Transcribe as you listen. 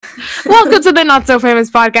Welcome to the Not So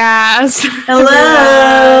Famous podcast.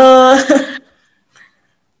 Hello.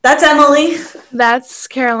 That's Emily. That's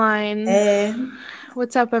Caroline. Hey.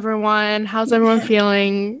 What's up, everyone? How's everyone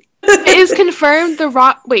feeling? It is confirmed The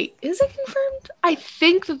Rock... Wait, is it confirmed? I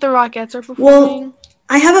think that the Rockettes are performing. Well,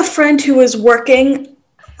 I have a friend who is working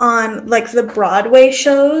on, like, the Broadway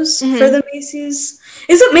shows for the Macy's.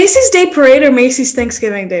 Is it Macy's Day Parade or Macy's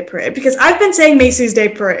Thanksgiving Day Parade? Because I've been saying Macy's Day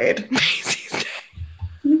Parade. Macy's Day.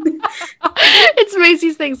 It's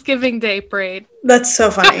Macy's Thanksgiving Day Parade. That's so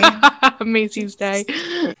funny. Macy's Day.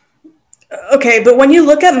 Okay, but when you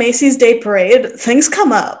look at Macy's Day Parade, things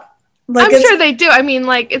come up. Like, I'm sure they do. I mean,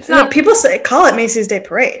 like, it's not... No, people call it Macy's Day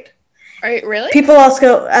Parade. Right, really? People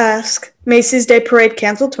also ask, Macy's Day Parade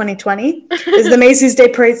canceled 2020? Is the Macy's Day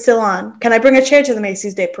Parade still on? Can I bring a chair to the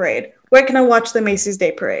Macy's Day Parade? Where can I watch the Macy's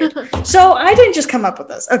Day Parade? So I didn't just come up with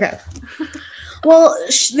this. Okay. Well,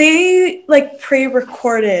 they, like,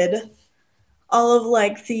 pre-recorded all of,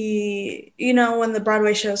 like, the, you know, when the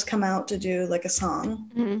Broadway shows come out to do, like, a song.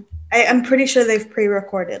 Mm-hmm. I'm pretty sure they've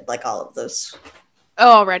pre-recorded, like, all of this.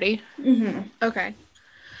 Oh, already? Mm-hmm. Okay.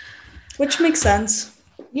 Which makes sense.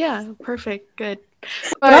 Yeah, perfect. Good.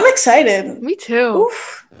 But I'm excited. Me too.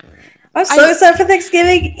 Oof. I'm so excited for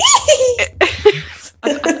Thanksgiving.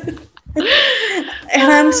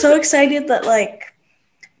 And I'm so excited that, like,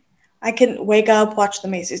 I can wake up, watch the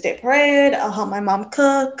Macy's Day Parade. I'll help my mom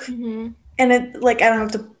cook. Mm-hmm. And it, like, I don't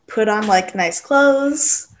have to put on, like, nice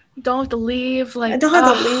clothes. Don't have to leave. Like, I don't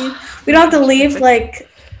have to leave. We don't have to leave, like,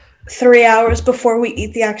 3 hours before we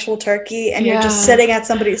eat the actual turkey. And you're just sitting at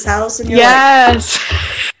somebody's house. And you're like,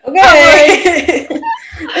 okay.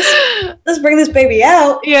 Let's bring this baby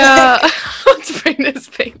out. Yeah. Let's bring this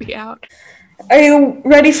baby out. Are you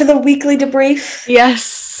ready for the weekly debrief?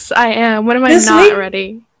 Yes, I am. When am I not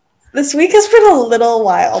ready? This week has been a little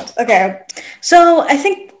wild. Okay. So I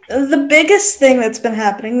think the biggest thing that's been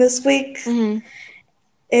happening this week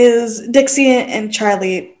is Dixie and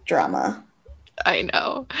Charlie drama. I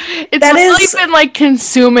know. It's really been, like,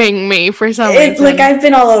 consuming me for some reason. Like, I've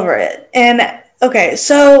been all over it. And, okay,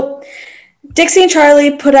 so Dixie and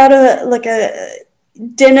Charlie put out a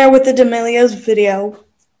dinner with the D'Amelios video.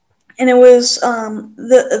 And it was,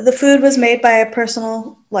 the food was made by a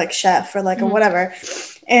personal, like, chef or, like, a whatever.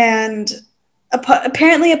 And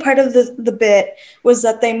apparently a part of the bit was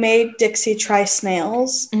that they made Dixie try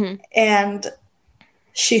snails. And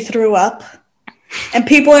she threw up. And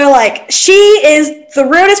people are like, she is the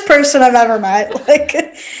rudest person I've ever met. Like,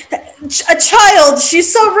 a child,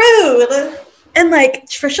 she's so rude. And, like,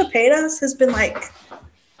 Trisha Paytas has been, like,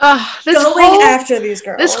 going after these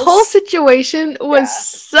girls. This whole situation was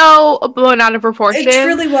so blown out of proportion. It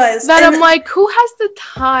truly was. That I'm like, who has the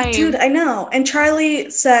time? Dude, I know. And Charlie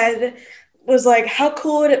was like, how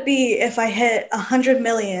cool would it be if I hit 100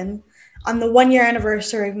 million on the 1 year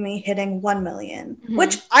anniversary of me hitting 1 million?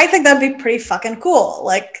 Which I think that'd be pretty fucking cool.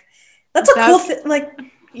 Like, that's a cool thing. Like,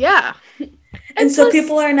 yeah. And so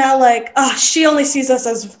people are now like, oh, she only sees us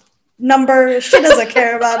as numbers. She doesn't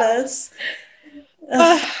care about us.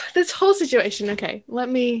 This whole situation. Okay, let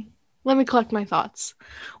me collect my thoughts.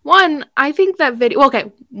 One, I think that video. Well,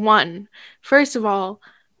 okay, first of all,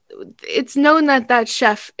 it's known that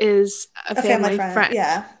chef is a family friend.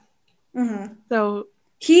 Yeah. Mm-hmm. So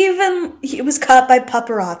he was caught by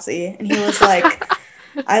paparazzi, and he was like,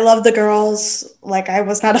 "I love the girls. Like, I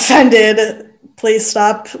was not offended. Please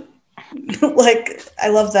stop. Like, I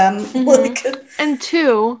love them." Like, and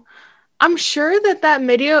two, I'm sure that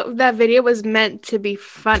video was meant to be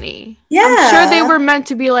funny. Yeah. I'm sure they were meant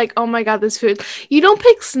to be like, oh my god, this food. You don't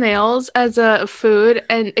pick snails as a food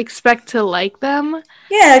and expect to like them.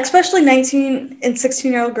 Yeah, especially 19 and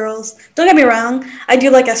 16-year-old girls. Don't get me wrong, I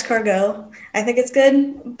do like escargot. I think it's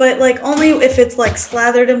good, but, like, only if it's, like,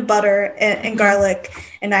 slathered in butter and garlic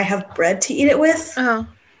and I have bread to eat it with.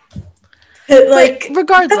 Like,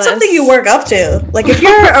 regardless, that's something you work up to. Like, if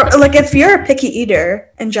you're a picky eater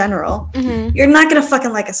in general, you're not gonna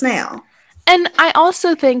fucking like a snail. And I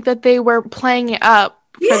also think that they were playing it up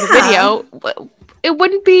for the video. It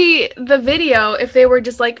wouldn't be the video if they were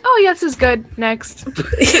just like, oh yeah, this is good, next.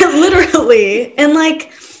 Literally. And,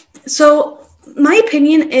 like, so my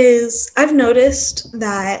opinion is, I've noticed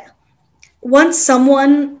that once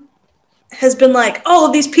someone has been like,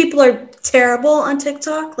 oh, these people are terrible on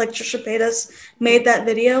TikTok, like Trisha Paytas made that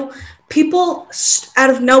video, people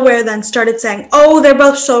out of nowhere then started saying, oh, they're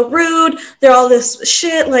both so rude, they're all this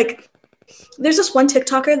shit. Like, there's this one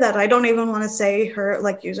TikToker that I don't even want to say her,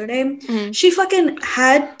 like, username. She fucking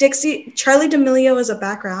had Charlie D'Amelio as a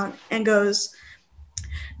background and goes,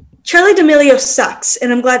 Charlie D'Amelio sucks,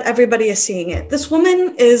 and I'm glad everybody is seeing it. This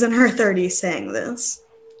woman is in her 30s saying this.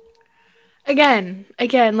 Again,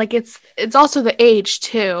 like it's also the age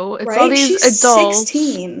too. It's all Right? these She's adults.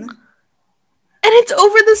 16. And it's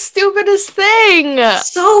over the stupidest thing.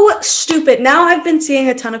 So stupid. Now I've been seeing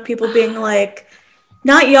a ton of people being like,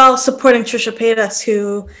 not y'all supporting Trisha Paytas,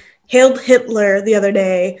 who hailed Hitler the other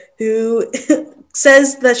day, who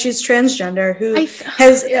says that she's transgender, who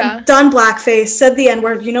has done blackface, said the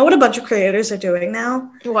N-word. You know what a bunch of creators are doing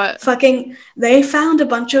now? What? They found a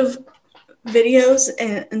bunch of videos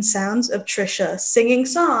and sounds of Trisha singing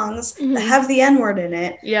songs that have the N-word in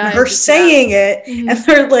it, and her saying it, and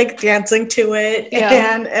they're like dancing to it,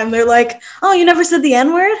 and they're like, oh, you never said the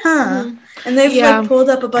N-word, huh? And they've like pulled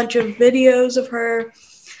up a bunch of videos of her.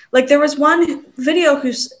 Like there was one video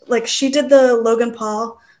who's like, she did the Logan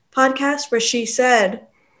Paul podcast where she said,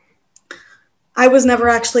 I was never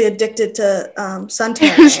actually addicted to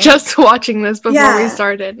suntan. I was just watching this before we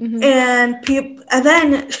started. And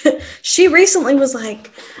then she recently was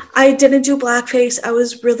like, I didn't do blackface. I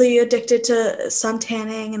was really addicted to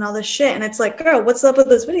suntanning and all this shit. And it's like, girl, what's up with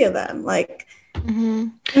this video then? Like,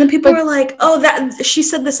 and then people were like, oh, that she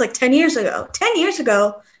said this like 10 years ago. 10 years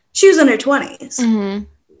ago, she was in her 20s.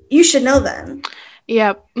 You should know then.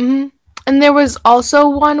 Yep. And there was also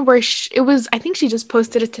one where I think she just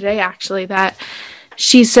posted it today, actually, that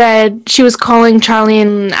she said she was calling Charlie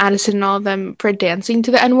and Addison and all of them for dancing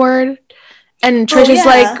to the N-word. And Trisha's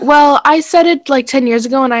like, well, I said it like 10 years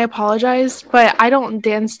ago and I apologized, but I don't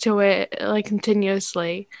dance to it like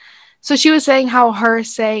continuously. So she was saying how her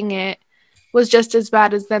saying it was just as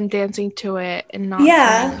bad as them dancing to it and not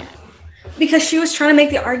saying it. Because she was trying to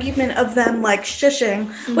make the argument of them like shushing,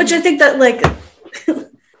 which I think that like...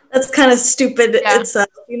 That's kind of stupid itself,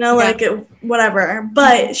 you know, like whatever.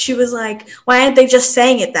 But she was like, why aren't they just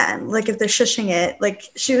saying it then? Like if they're shushing it, like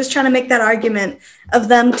she was trying to make that argument of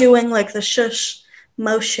them doing like the shush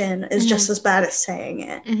motion is just as bad as saying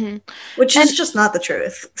it, which is just not the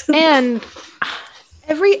truth. And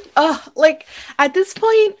like at this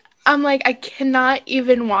point, I'm like, I cannot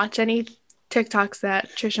even watch any TikToks that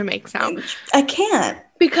Trisha makes now. I can't.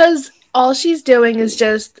 Because all she's doing is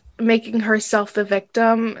just making herself the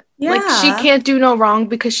victim. Like she can't do no wrong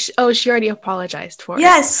because she already apologized for it.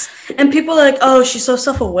 Yes. And people are like, oh, she's so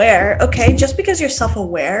self-aware. Okay, just because you're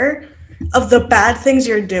self-aware of the bad things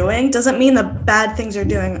you're doing doesn't mean the bad things you're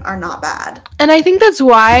doing are not bad. And I think that's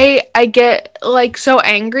why I get like so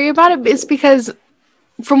angry about it, is because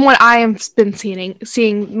from what I have been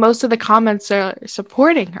seeing most of the comments are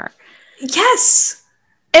supporting her. Yes.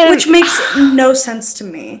 Which makes no sense to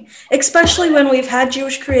me, especially when we've had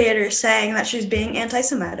Jewish creators saying that she's being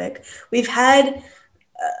anti-Semitic. We've had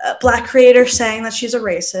Black creators saying that she's a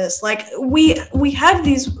racist. Like, we have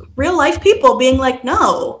these real-life people being like,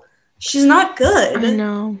 no, she's not good. I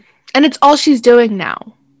know. And it's all she's doing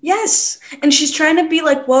now. Yes. And she's trying to be,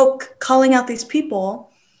 like, woke, calling out these people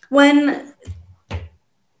when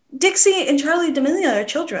Dixie and Charli D'Amelio are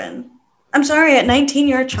children. I'm sorry, at 19,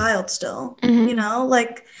 you're a child still. You know,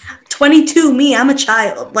 like 22, me, I'm a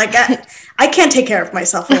child. Like I can't take care of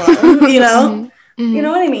myself alone, you know? You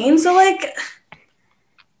know what I mean? So like,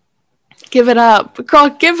 give it up. Girl,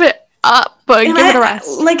 give it up, but give it a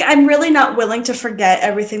rest. Like, I'm really not willing to forget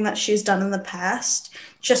everything that she's done in the past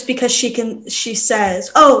just because she says,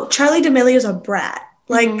 oh, Charli D'Amelio's a brat.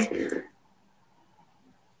 Like,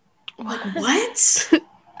 what?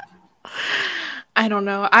 I don't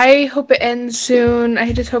know. I hope it ends soon.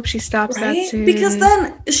 I just hope she stops that soon. Because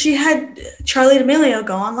then she had Charli D'Amelio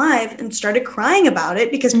go on live and started crying about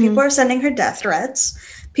it because people are sending her death threats.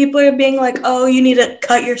 People are being like, oh, you need to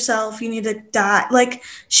cut yourself. You need to die. Like,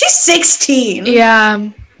 she's 16. Yeah.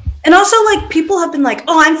 And also, like, people have been like,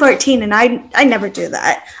 oh, I'm 14 and I never do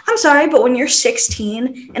that. I'm sorry, but when you're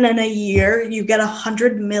 16 and in a year you get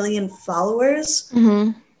 100 million followers,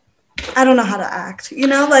 I don't know how to act. You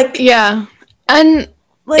know, like... Yeah. And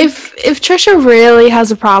like, if Trisha really has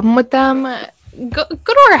a problem with them, go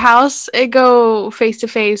to her house and go face to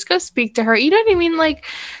face. Go speak to her. You know what I mean? Like,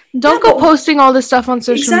 don't go posting all this stuff on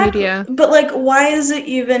social media. But like, why is it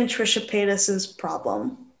even Trisha Paytas's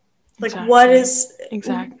problem? Like, what is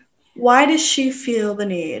why does she feel the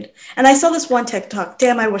need? And I saw this one TikTok.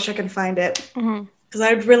 Damn, I wish I could find it because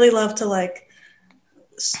I'd really love to like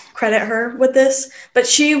credit her with this. But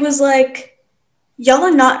she was like, y'all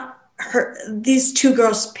are not these two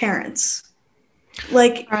girls' parents.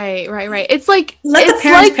 Like, right. It's like, let the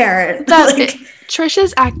parents parent. Like,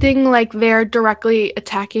 Trisha's acting like they're directly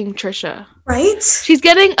attacking Trisha. Right? She's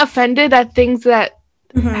getting offended at things that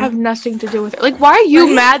have nothing to do with her. Like, why are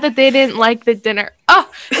you mad that they didn't like the dinner? Oh,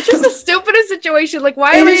 it's just the stupidest situation. Like,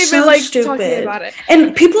 why are we even like talking about it?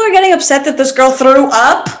 And people are getting upset that this girl threw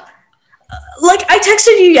up. like, I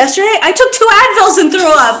texted you yesterday. I took 2 Advils and threw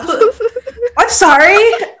up. I'm sorry.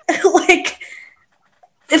 Like,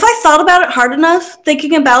 if I thought about it hard enough,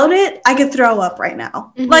 thinking about it, I could throw up right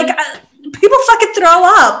now. Mm-hmm. Like, people fucking throw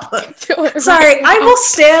up. Sorry, I will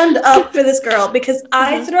stand up for this girl because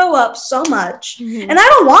I throw up so much, and I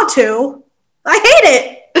don't want to. I hate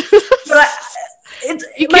it. But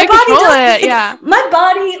you can't control it. Yeah, my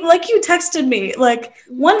body, like you texted me, like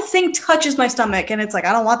one thing touches my stomach, and it's like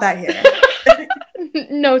I don't want that here.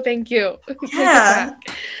 No, thank you. Yeah.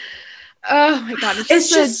 Oh my god,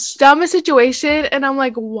 it's just the dumbest situation, and I'm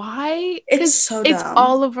like, why? It's so dumb. It's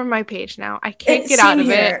all over my page now. I can't get out of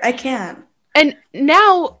it. I can't. And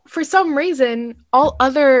now, for some reason, all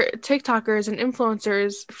other TikTokers and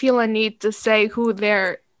influencers feel a need to say who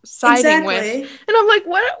they're siding with, and I'm like,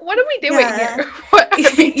 what are we doing here? What are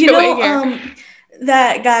we doing here?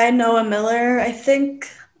 That guy Noah Miller, I think,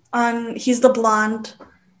 he's the blonde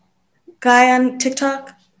guy on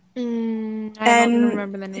TikTok. I don't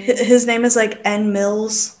remember the name. His name is like N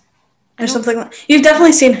Mills or something. You've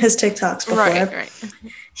definitely seen his TikToks before. Right.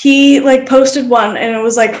 He like posted one, and it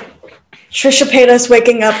was like Trisha Paytas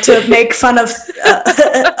waking up to make fun of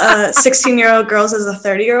 16-year-old girls as a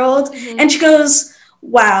 30-year-old, and she goes,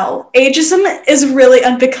 "Wow, ageism is really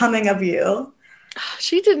unbecoming of you."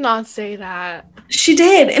 She did not say that. She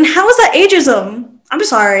did, and how is that ageism? I'm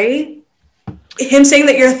sorry. Him saying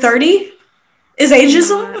that you're 30. Is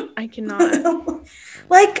ageism? I cannot.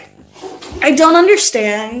 Like, I don't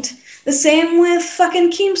understand. The same with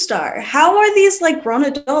fucking Keemstar. How are these, like, grown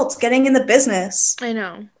adults getting in the business? I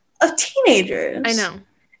know. Of teenagers. I know.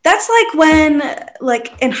 That's like when,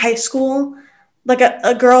 like, in high school, like,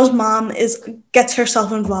 a girl's mom gets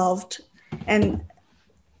herself involved and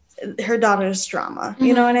her daughter's drama.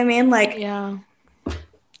 You know what I mean? Like, yeah.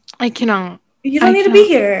 I cannot. You don't need to be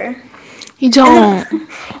here. You don't.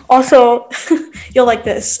 Also, you'll like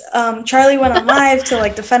this. Charlie went on live to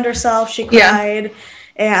like defend herself. She cried,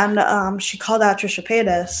 and she called out Trisha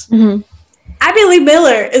Paytas. Mm-hmm. Abby Lee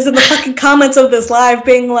Miller is in the fucking comments of this live,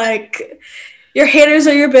 being like, "Your haters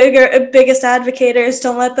are your biggest advocates.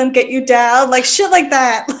 Don't let them get you down." Like shit, like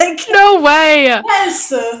that. Like no way.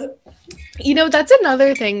 Yes. You know, that's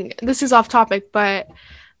another thing. This is off topic, but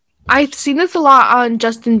I've seen this a lot on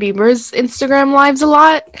Justin Bieber's Instagram lives a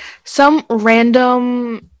lot. Some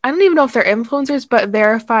random, I don't even know if they're influencers, but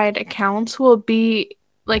verified accounts will be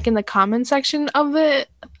like in the comment section of the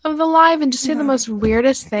live and just say the most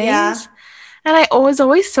weirdest things. Yeah. And I was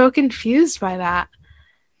always so confused by that.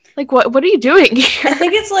 Like, what are you doing here? I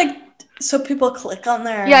think it's like so people click on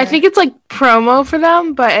their... Yeah, I think it's like promo for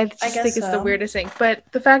them, but I just think it's the weirdest thing. But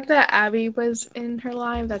the fact that Abby was in her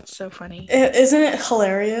live, that's so funny. Isn't it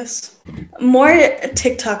hilarious? More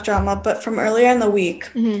TikTok drama, but from earlier in the week.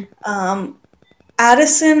 Mm-hmm.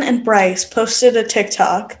 Addison and Bryce posted a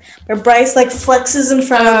TikTok where Bryce like flexes in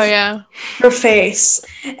front of her face.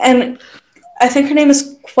 And I think her name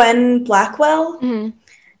is Quen Blackwell. Mm-hmm.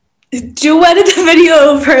 Duetted the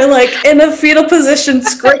video of her like in a fetal position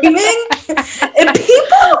screaming, and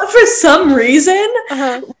people for some reason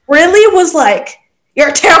really was like, "You're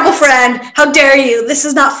a terrible friend. How dare you? This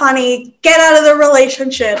is not funny. Get out of the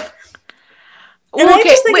relationship." And I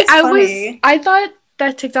just think it's funny. I thought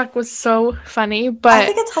that TikTok was so funny, but I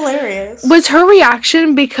think it's hilarious. Was her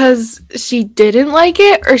reaction because she didn't like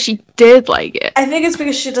it or she did like it? I think it's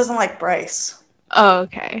because she doesn't like Bryce. Oh,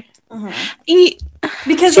 okay.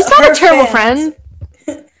 Because she's not a terrible friend.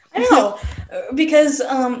 I know, because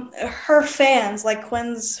her fans, like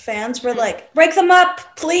Quinn's fans, were like, "Break them up,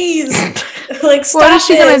 please!" Like, stop. What is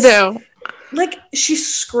she gonna do? Like,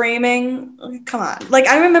 she's screaming. Come on! Like,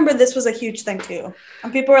 I remember this was a huge thing too,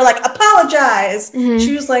 and people were like, "Apologize." Mm-hmm.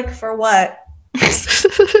 She was like, "For what?"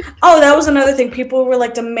 Oh, that was another thing. People were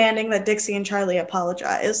like demanding that Dixie and Charlie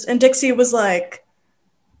apologize, and Dixie was like,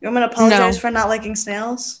 "You want me to apologize for not liking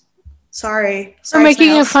snails?" Sorry, for making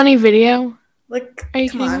snails. A funny video. Like,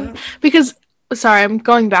 come on. Because, sorry, I'm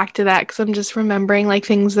going back to that because I'm just remembering like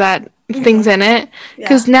things in it.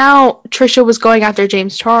 Because now Trisha was going after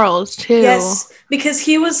James Charles too. Yes, because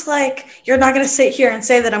he was like, "You're not gonna sit here and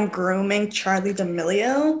say that I'm grooming Charli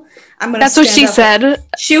D'Amelio. I'm gonna." That's what she said.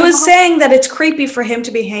 She was saying that it's creepy for him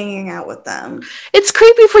to be hanging out with them. It's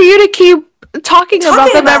creepy for you to keep talking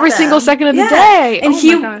about them every single second of the day. And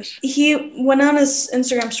he went on his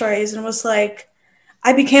Instagram stories and was like,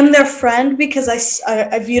 "I became their friend because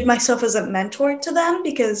I viewed myself as a mentor to them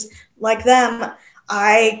because like them,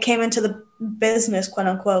 I came into the business, quote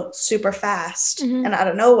unquote, super fast and out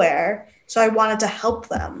of nowhere. So I wanted to help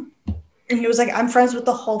them." And he was like, "I'm friends with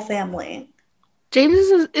the whole family."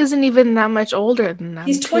 James isn't even that much older than them.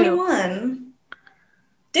 He's 21.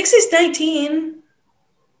 Dixie's 19.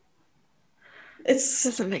 It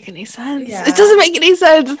doesn't make any sense. Yeah. It doesn't make any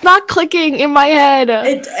sense. It's not clicking in my head.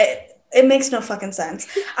 It makes no fucking sense.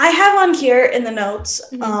 I have on here in the notes,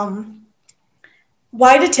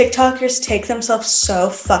 why do TikTokers take themselves so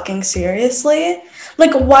fucking seriously?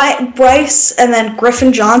 Like, why Bryce and then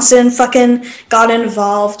Griffin Johnson fucking got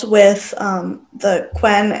involved with the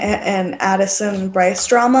Gwen and Addison Bryce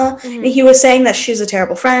drama. And he was saying that she's a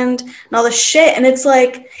terrible friend and all this shit. And it's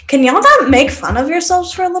like, can y'all not make fun of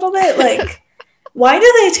yourselves for a little bit? Like, why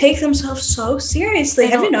do they take themselves so seriously?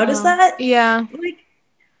 Have you noticed that? Yeah. Like,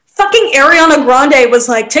 fucking Ariana Grande was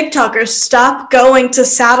like, TikTokers, stop going to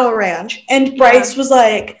Saddle Ranch. And Bryce was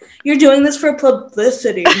like, you're doing this for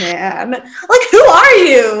publicity, man. Like, who are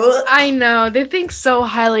you? I know. They think so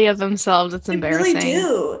highly of themselves. It's embarrassing. They really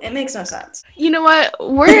do. It makes no sense. You know what?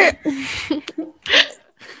 Why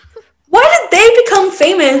did they become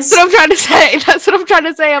famous? That's what I'm trying to say. That's what I'm trying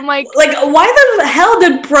to say. I'm like, why the hell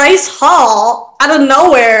did Bryce Hall, out of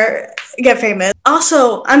nowhere, get famous?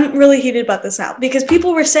 Also, I'm really heated about this now because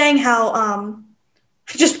people were saying how I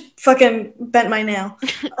just fucking bent my nail.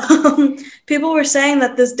 People were saying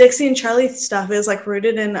that this Dixie and Charlie stuff is like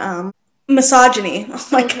rooted in misogyny. Oh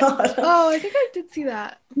my god. Oh, I think I did see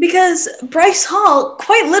that. Because Bryce Hall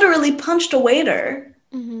quite literally punched a waiter.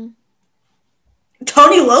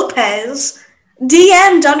 Tony Lopez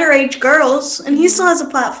DM'd underage girls, and he still has a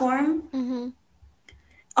platform.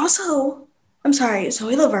 Also, I'm sorry,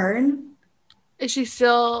 Zoe Laverne. Is she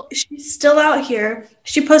still? She's still out here.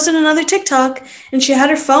 She posted another TikTok, and she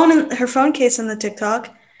had her phone case in the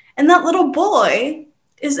TikTok, and that little boy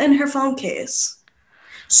is in her phone case.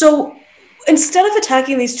 So instead of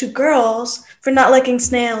attacking these two girls for not liking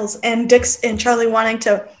snails and Dix and Charlie wanting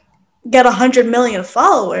to get 100 million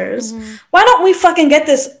followers, why don't we fucking get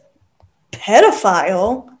this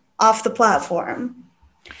pedophile off the platform?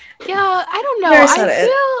 Yeah, I don't know. I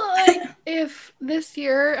feel like if this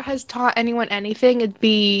year has taught anyone anything, it'd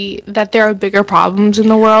be that there are bigger problems in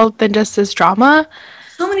the world than just this drama.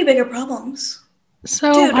 So many bigger problems.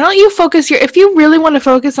 So why don't you focus if you really want to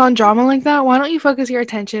focus on drama like that, why don't you focus your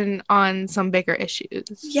attention on some bigger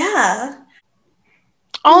issues? Yeah.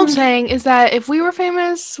 All I'm saying is that if we were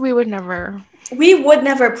famous, we would never. We would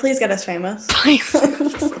never. Please get us famous. Please.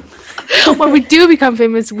 When we do become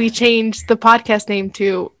famous, we change the podcast name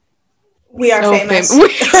to We Are Famous.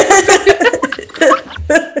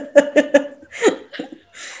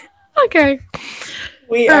 Okay.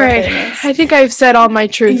 We are famous. I think I've said all my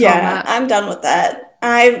truth on that. I'm done with that.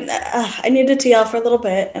 I needed to yell for a little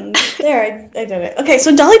bit, and there, I did it. Okay,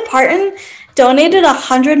 so Dolly Parton donated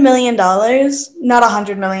 $100 million, not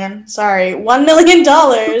 $100 million, sorry, $1 million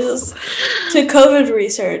to COVID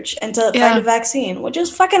research and to find a vaccine, which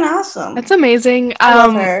is fucking awesome. That's amazing. I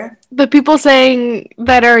love her. The people saying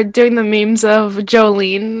that are doing the memes of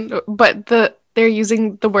Jolene, but they're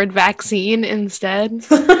using the word vaccine instead.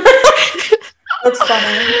 That's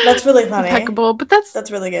funny. That's really funny. Impeccable, but that's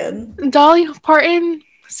really good. Dolly Parton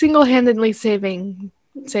single-handedly saving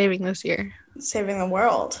this year. Saving the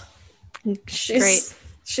world. Great.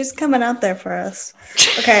 She's coming out there for us.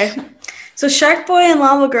 Okay. So Shark Boy and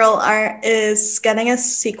Lava Girl is getting a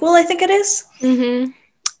sequel, I think it is. Taylor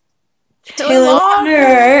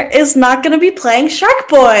Lautner is not going to be playing Shark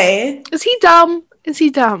Boy. Is he dumb?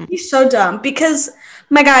 He's so dumb because,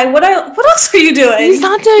 my guy, what else are you doing? He's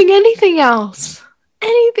not doing anything else.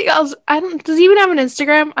 Does he even have an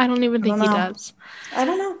Instagram? I don't even think he does. I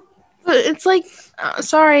don't know. But it's like,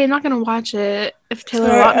 sorry, I'm not going to watch it if Taylor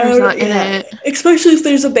Lautner's not in it. Especially if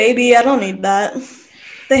there's a baby. I don't need that.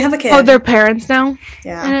 They have a kid. Oh, they're parents now?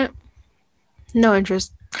 Yeah. No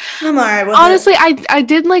interest. I'm alright with Honestly, I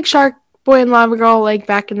did like Shark Boy and Lava Girl like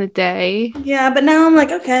back in the day. Yeah, but now I'm like,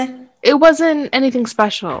 okay. It wasn't anything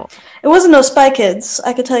special. It wasn't no Spy Kids.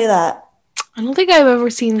 I could tell you that. I don't think I've ever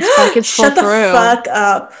seen Spy Kids full through. Shut the fuck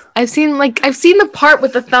up. I've seen the part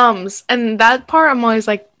with the thumbs, and that part I'm always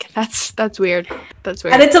like, that's weird. That's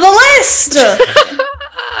weird. Add it to the list.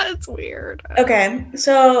 It's weird. Okay,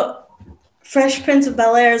 so Fresh Prince of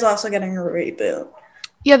Bel-Air is also getting a reboot.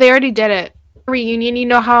 Yeah, they already did it. Reunion. You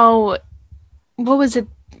know how? What was it?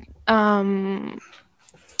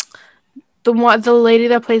 The lady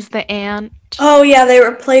that plays the aunt. Oh yeah, they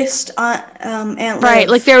replaced Aunt Liv. Right,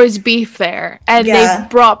 like there was beef there, and they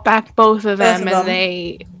brought back both of them, and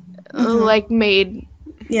they made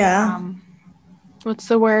what's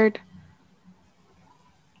the word?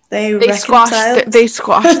 They squashed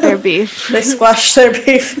their beef. They squashed their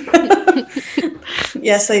beef.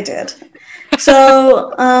 Yes, they did.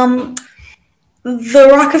 So, the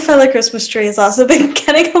Rockefeller Christmas tree has also been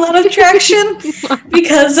getting a lot of traction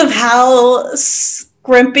because of how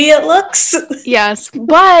grimpy it looks. Yes,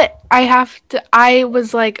 but I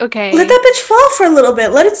was like, okay. Let that bitch fall for a little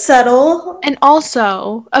bit. Let it settle. And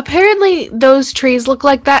also, apparently those trees look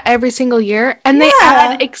like that every single year, and they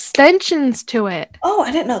add extensions to it. Oh,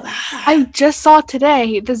 I didn't know that. I just saw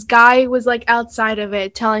today, this guy was like outside of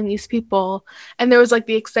it telling these people, and there was like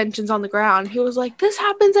the extensions on the ground. He was like, this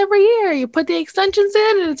happens every year. You put the extensions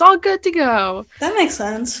in and it's all good to go. That makes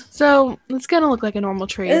sense. So it's gonna look like a normal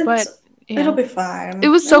tree, but it'll be fine. It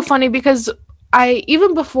was so funny because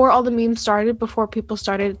even before all the memes started, before people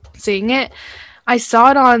started seeing it, I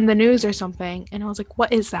saw it on the news or something, and I was like,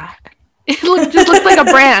 what is that? It just looked like a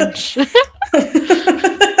branch.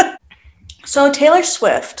 So Taylor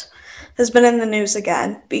Swift has been in the news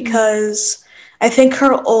again because I think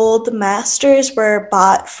her old masters were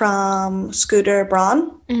bought from Scooter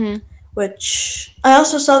Braun, which I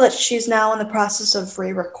also saw that she's now in the process of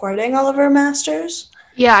re-recording all of her masters.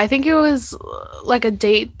 Yeah, I think it was like a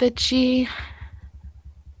date that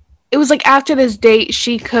it was like after this date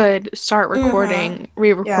she could start re-recording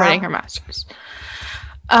her masters.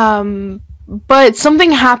 But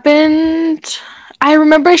something happened. I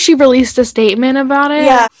remember she released a statement about it.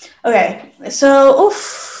 Yeah. Okay. So,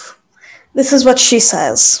 this is what she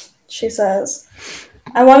says. She says,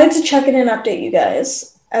 I wanted to check in and update you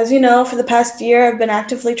guys. As you know, for the past year, I've been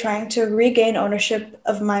actively trying to regain ownership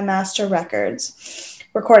of my master recordings.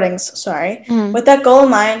 With that goal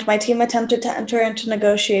in mind, my team attempted to enter into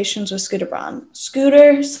negotiations with Scooter Braun.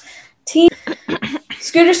 Scooter's team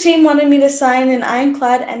wanted me to sign an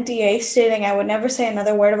ironclad NDA stating I would never say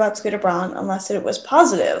another word about Scooter Braun unless it was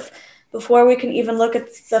positive, before we can even look at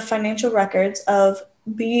the financial records of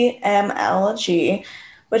BMLG,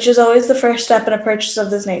 which is always the first step in a purchase of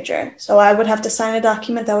this nature. So I would have to sign a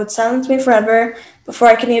document that would silence me forever before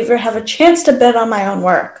I can even have a chance to bid on my own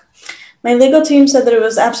work. My legal team said that it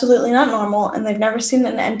was absolutely not normal, and they've never seen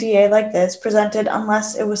an NDA like this presented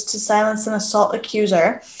unless it was to silence an assault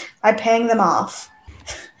accuser by paying them off.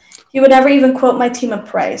 He would never even quote my team a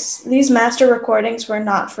price. These master recordings were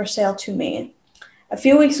not for sale to me. A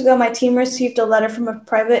few weeks ago, my team received a letter from a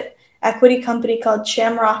private equity company called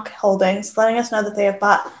Shamrock Holdings, letting us know that they have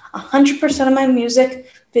bought 100% of my music,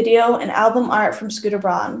 video, and album art from Scooter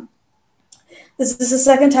Braun. This is the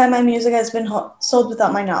second time my music has been sold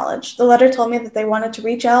without my knowledge. The letter told me that they wanted to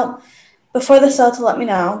reach out before the sale to let me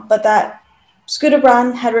know, but that Scooter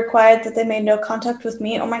Braun had required that they made no contact with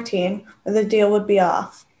me or my team, or the deal would be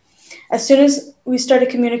off. As soon as we started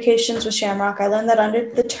communications with Shamrock, I learned that under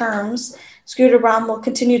the terms, Scooter Braun will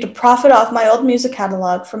continue to profit off my old music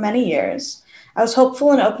catalog for many years. I was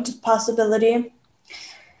hopeful and open to the possibility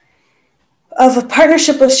of a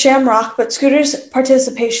partnership with Shamrock, but Scooter's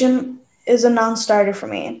participation is a non-starter for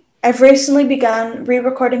me. I've recently begun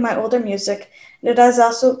re-recording my older music, and it has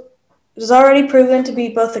already proven to be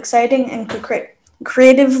both exciting and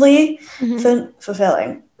creatively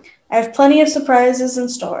fulfilling. I have plenty of surprises in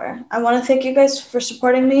store. I want to thank you guys for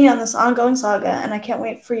supporting me on this ongoing saga, and I can't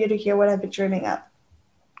wait for you to hear what I've been dreaming up.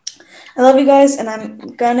 I love you guys, and I'm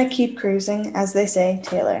gonna keep cruising, as they say,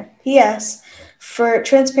 Taylor. P.S. For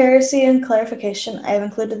transparency and clarification, I have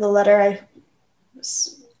included the letter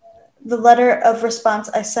of response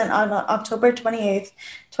I sent on October 28th,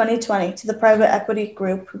 2020 to the private equity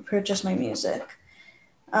group who purchased my music.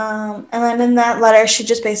 And then in that letter, she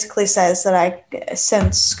just basically says that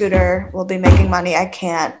since Scooter will be making money, I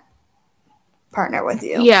can't partner with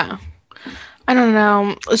you. Yeah. I don't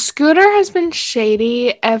know. Scooter has been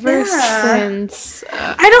shady ever since.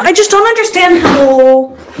 I just don't understand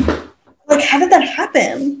how did that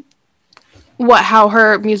happen? What, how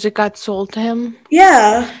her music got sold to him?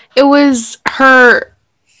 Yeah. It was her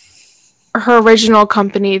original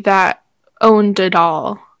company that owned it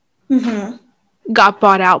all. Got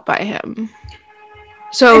bought out by him.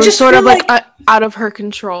 So it was sort of like out of her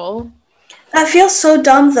control. That feels so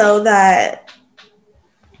dumb, though, that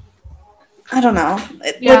I don't know.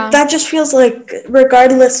 That just feels like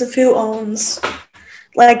regardless of who owns,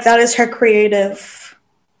 that is her creative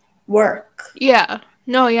work. Yeah.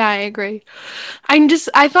 No, yeah, I agree.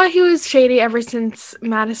 I thought he was shady ever since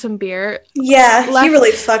Madison Beer. Yeah, he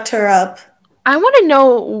really fucked her up. I want to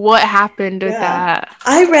know what happened with that.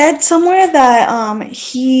 I read somewhere that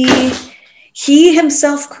he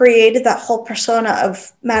himself created that whole persona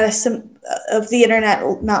of the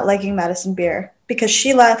internet not liking Madison Beer because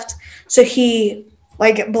she left, so he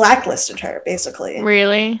blacklisted her basically.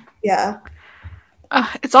 Really? Yeah.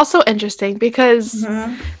 It's also interesting because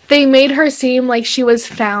they made her seem like she was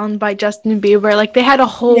found by Justin Bieber. They had a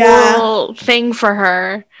whole thing for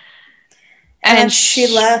her. And she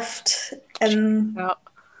left. And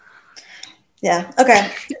Yeah.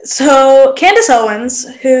 Okay. So Candace Owens,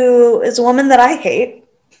 who is a woman that I hate.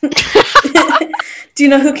 Do you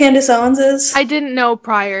know who Candace Owens is? I didn't know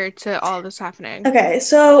prior to all this happening. Okay,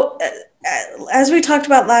 so as we talked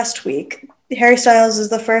about last week, Harry Styles is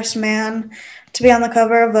the first man to be on the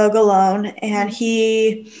cover of Vogue alone, and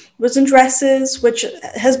he was in dresses, which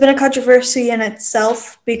has been a controversy in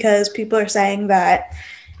itself because people are saying that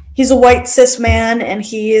he's a white cis man and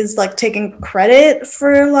he is like taking credit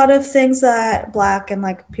for a lot of things that Black and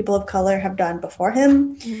like people of color have done before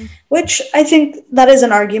him, which I think that is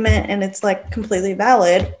an argument and it's like completely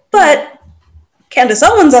valid. But Candace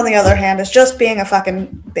Owens, on the other hand, is just being a fucking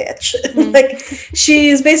bitch. Like,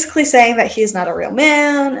 she's basically saying that he's not a real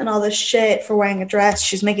man and all this shit for wearing a dress.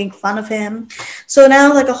 She's making fun of him. So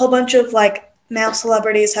now, like, a whole bunch of, like, male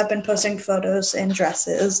celebrities have been posting photos in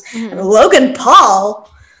dresses. And Logan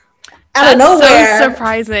Paul, out of nowhere, so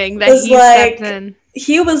surprising that he stepped in.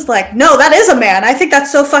 He was like, no, that is a man. I think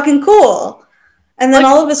that's so fucking cool. And then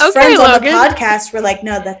all of his friends on the podcast were like,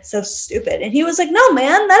 no, that's so stupid. And he was like, no,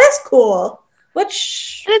 man, that is cool.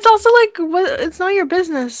 Which, and it's also like, what? It's not your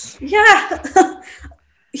business. Yeah.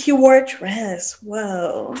 He wore a dress.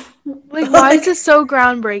 Whoa. Like, why is this so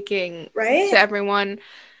groundbreaking to everyone?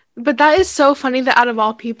 But that is so funny that out of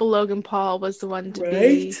all people, Logan Paul was the one to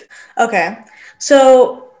be. Okay.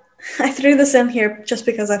 So I threw this in here just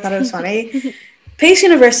because I thought it was funny. Pace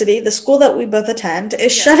University, the school that we both attend,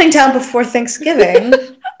 is shutting down before Thanksgiving.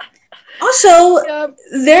 Also,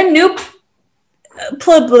 their new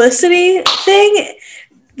publicity thing,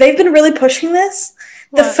 they've been really pushing this.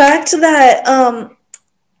 The fact that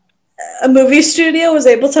a movie studio was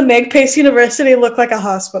able to make Pace University look like a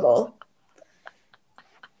hospital.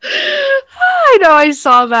 I know, I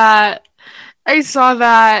saw that. It's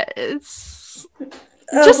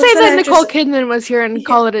just say that Nicole Kidman was here and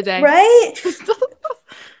call it a day. Right?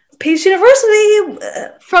 Pace University.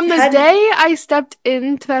 From the day I stepped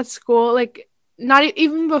into that school, like, not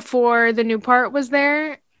even before the new part was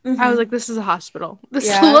there, I was like, this is a hospital. This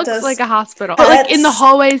looks like a hospital. But, like, in the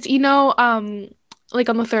hallways, you know, like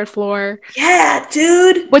on the third floor. Yeah,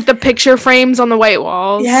 dude. With the picture frames on the white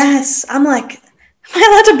walls. Yes. I'm like, am I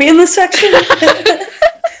allowed to be in this section?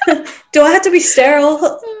 Do I have to be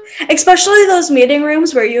sterile? Especially those meeting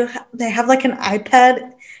rooms where they have like an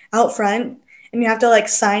iPad out front and you have to like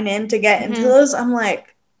sign in to get into those. I'm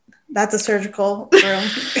like, that's a surgical room.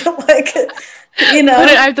 Like, you know,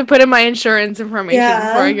 I have to put in my insurance information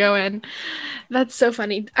before I go in. That's so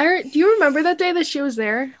funny. Do you remember that day that she was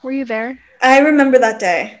there? Were you there? I remember that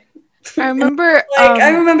day. I remember. I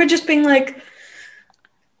remember just being like,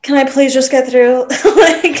 "Can I please just get through?"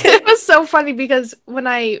 Like, it was so funny because when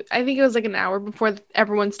I think it was like an hour before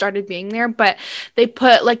everyone started being there, but they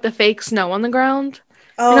put like the fake snow on the ground.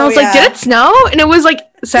 And I was like, did it snow? And it was like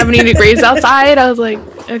 70 degrees outside. I was like,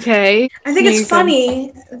 okay. I think it's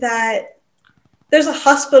funny that there's a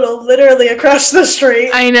hospital literally across the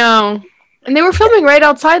street. I know. And they were filming right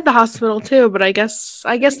outside the hospital too, but I guess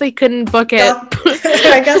they couldn't book it.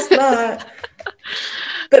 I guess not.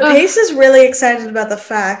 But Pace is really excited about the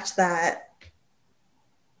fact that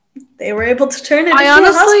they were able to turn it into a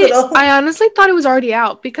hospital. I honestly thought it was already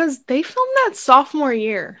out because they filmed that sophomore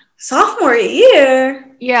year. Sophomore year?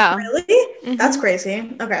 Yeah. Really? Mm-hmm. That's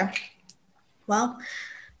crazy. Okay. Well,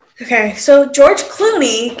 okay. So George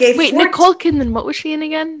Clooney gave... Wait, Nicole Kidman, what was she in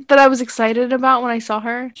again that I was excited about when I saw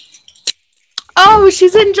her? Oh,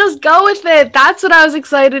 she's in Just Go With It. That's what I was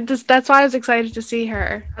excited to... That's why I was excited to see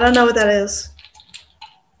her. I don't know what that is.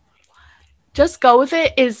 Just Go With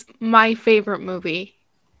It is my favorite movie.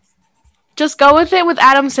 Just Go With It with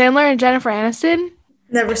Adam Sandler and Jennifer Aniston.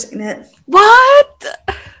 Never seen it. What?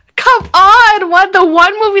 Come on! What? The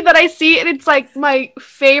one movie that I see and it's like my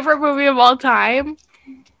favorite movie of all time.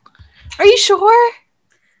 Are you sure?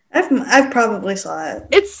 I've probably saw it.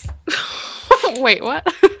 It's... Wait, what?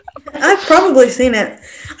 I've probably seen it.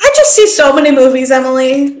 I just see so many movies,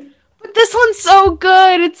 Emily. But this one's so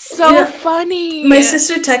good. It's so funny. My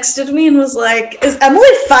sister texted me and was like, is Emily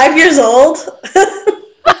 5 years old?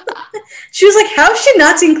 She was like, how has she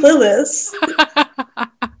not seen Clueless?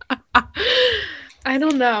 I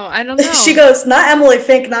don't know. She goes, not Emily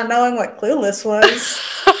Fink not knowing what Clueless was.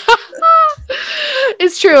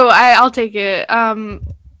 It's true. I'll take it.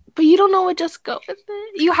 But you don't know what Just Go With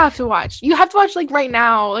It? You have to watch. You have to watch, like, right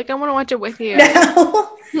now. Like, I want to watch it with you.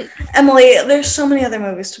 Now? Emily, there's so many other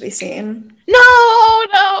movies to be seen.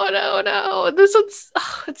 No. This one's...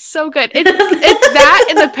 Oh, it's so good. It's that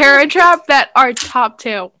and The Parent Trap that are top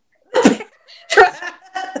two.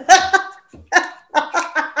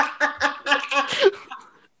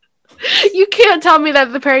 You can't tell me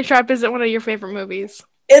that The Parent Trap isn't one of your favorite movies.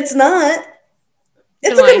 It's not.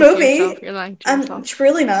 It's a good movie. You're lying to yourself. I'm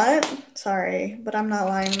really not. Sorry, but I'm not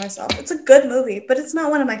lying to myself. It's a good movie, but it's not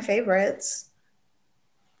one of my favorites.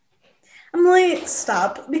 Emily,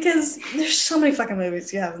 stop, because there's so many fucking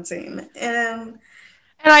movies you haven't seen, and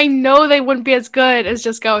I know they wouldn't be as good as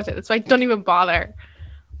Just Go With It, so I don't even bother.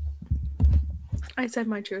 I said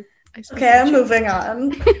my truth. I'm moving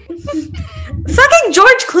on. Fucking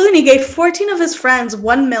George Clooney gave 14 of his friends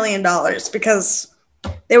 $1 million because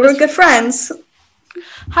they were good friends.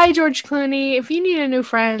 Hi, George Clooney. If you need a new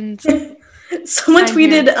friend. Someone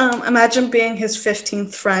tweeted, imagine being his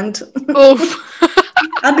 15th friend. Oof.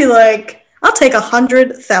 I'd be like, I'll take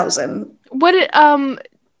 100,000. What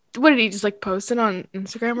did he just like post it on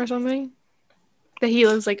Instagram or something? That he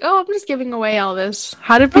was like, oh, I'm just giving away all this.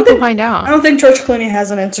 How did people find out? I don't think George Clooney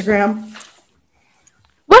has an Instagram.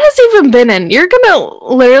 What has he even been in? You're gonna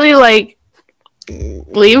literally like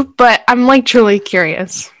leave, but I'm like truly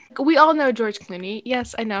curious. We all know George Clooney.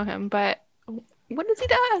 Yes, I know him, but what has he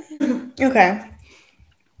done? Okay.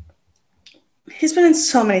 He's been in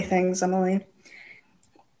so many things, Emily.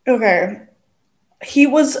 Okay. He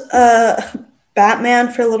was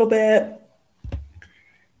Batman for a little bit.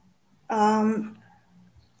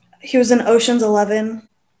 He was in Ocean's 11.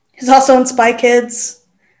 He's also in Spy Kids.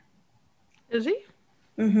 Is he?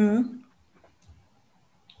 Mm-hmm.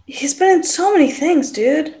 He's been in so many things,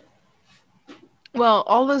 dude. Well,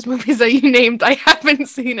 all those movies that you named, I haven't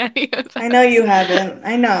seen any of them. I know you haven't.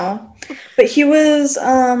 I know. But he was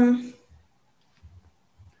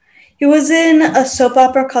in a soap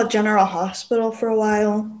opera called General Hospital for a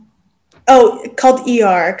while. Oh, called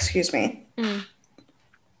ER, excuse me. Mm.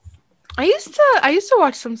 I used to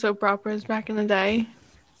watch some soap operas back in the day.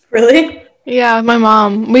 Really? Yeah, with my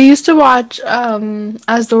mom. We used to watch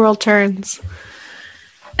As the World Turns.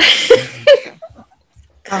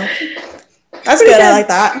 Oh. That's good. I like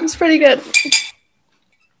that. It's pretty good.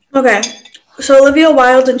 Okay. So Olivia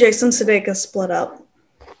Wilde and Jason Sudeikis split up.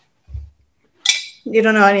 You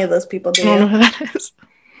don't know any of those people, do you? I don't know who that is.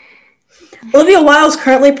 Olivia Wilde's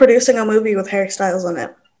currently producing a movie with Harry Styles in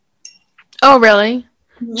it. Oh, really?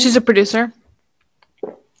 Mm-hmm. She's a producer?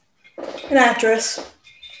 An actress.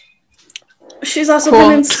 She's also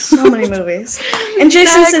been in so many movies. And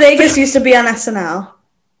Jason Sudeikis used to be on SNL.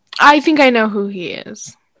 I think I know who he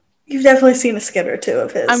is. You've definitely seen a skit or two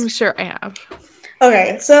of his. I'm sure I have.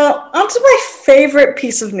 Okay, so on to my favorite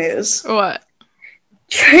piece of news. What?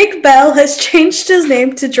 Drake Bell has changed his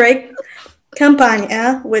name to Drake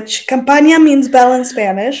Campana, which Campana means bell in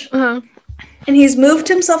Spanish. Uh-huh. And he's moved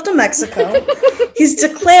himself to Mexico. He's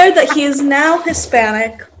declared that he is now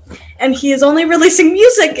Hispanic, and he is only releasing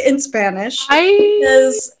music in Spanish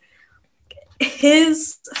because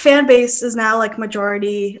his fan base is now like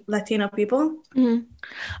majority Latino people. Mm-hmm.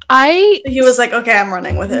 He was like, okay, I'm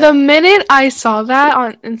running with it. The minute I saw that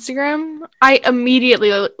on Instagram, I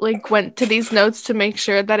immediately like went to these notes to make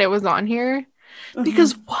sure that it was on here. Mm-hmm.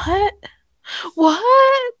 Because what?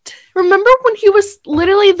 Remember when he was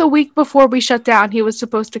literally the week before we shut down, he was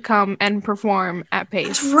supposed to come and perform at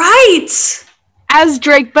Pace. That's right. As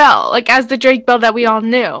Drake Bell, like as the Drake Bell that we all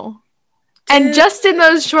knew. Dude. And just in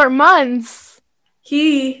those short months,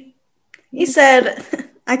 he said,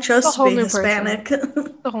 I chose to be Hispanic.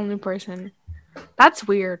 The whole new person. That's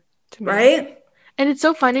weird to me. Right? And it's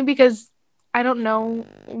so funny because I don't know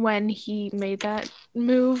when he made that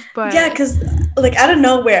move, but... Yeah, because, like, out of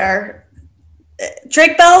nowhere,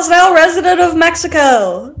 Drake Bell's now a resident of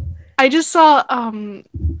Mexico. I just saw,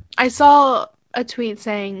 I saw a tweet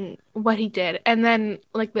saying what he did, and then,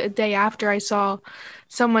 like, the day after, I saw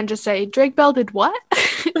someone just say, Drake Bell did what?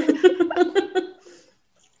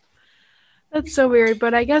 That's so weird,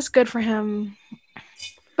 but I guess good for him.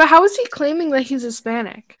 But how is he claiming that he's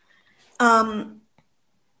Hispanic?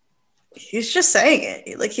 He's just saying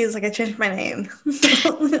it. Like, he's like, I changed my name.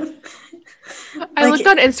 I looked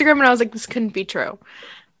on Instagram and I was like, this couldn't be true.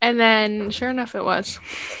 And then, sure enough, it was.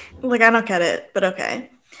 Like, I don't get it, but okay.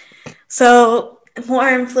 So, more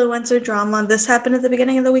influencer drama. This happened at the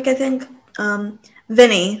beginning of the week, I think.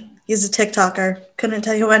 Vinny, he's a TikToker. Couldn't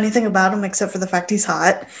tell you anything about him except for the fact he's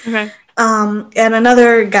hot. Okay. And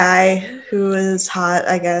another guy who is hot,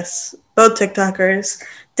 I guess, both TikTokers,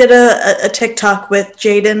 did a TikTok with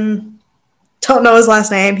Jaden. Don't know his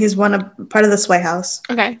last name. He's part of the Sway House.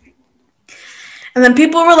 Okay. And then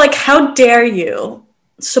people were like, how dare you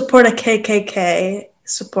support a KKK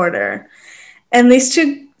supporter? And these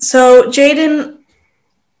two, so Jaden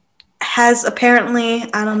has apparently,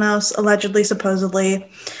 I don't know, allegedly, supposedly,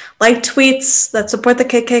 like tweets that support the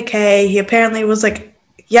KKK. He apparently was like,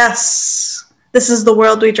 yes, this is the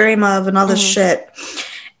world we dream of and all this shit.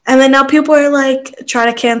 And then now people are like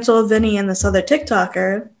trying to cancel Vinny and this other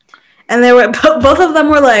TikToker. And they were both of them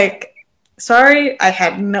were like, sorry, I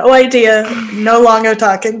had no idea. No longer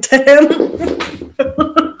talking to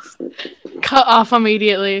him. Cut off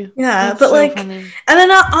immediately. Yeah, That's but so like, funny. and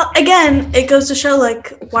then again, it goes to show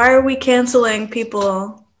like, why are we canceling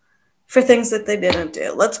people for things that they didn't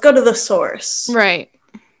do? Let's go to the source. Right.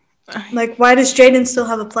 Like, why does Jaden still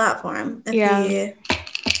have a platform if Yeah.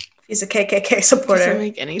 he's a KKK supporter? Doesn't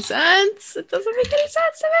make any sense. It doesn't make any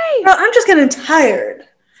sense to me. Bro, I'm just getting tired.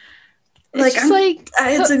 It's just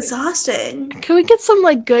It's exhausting. Can we get some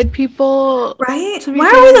like good people? Right? to be Why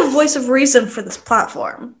are we the famous? voice of reason for this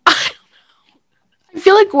platform? I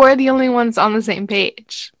feel like we're the only ones on the same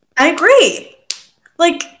page. I agree.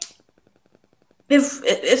 Like,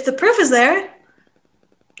 if the proof is there,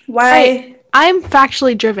 why? I'm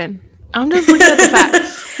factually driven. I'm just looking at the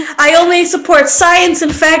facts. I only support science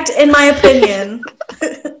and fact, in my opinion.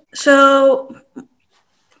 So,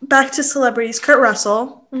 back to celebrities. Kurt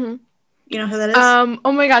Russell. Mm-hmm. You know who that is?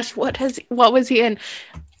 Oh my gosh, what was he in?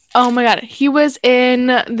 Oh my god, he was in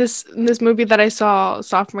this movie that I saw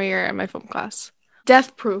sophomore year in my film class.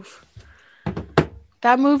 Death Proof.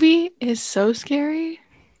 That movie is so scary.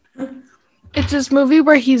 It's this movie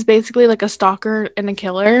where he's basically like a stalker and a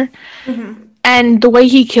killer. Mm-hmm. And the way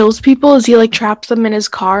he kills people is he like traps them in his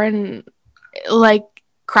car and like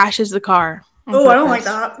crashes the car. Oh, I don't like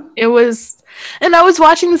that. It was, and I was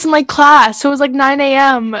watching this in my class, so it was like 9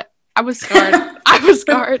 a.m. I was scarred. I was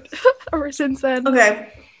scarred ever since then.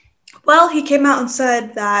 Okay. Well, he came out and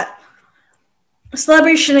said that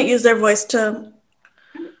celebrities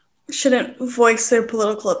shouldn't voice their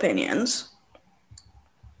political opinions.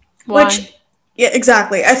 Why? Which, yeah,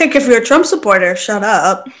 exactly. I think if you're a Trump supporter, shut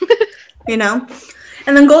up. You know?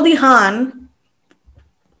 And then Goldie Hawn,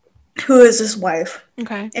 who is his wife,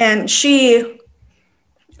 Okay. and she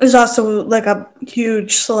is also like a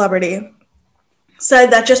huge celebrity,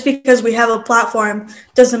 said that just because we have a platform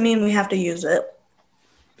doesn't mean we have to use it.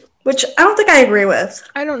 Which I don't think I agree with.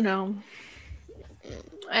 I don't know.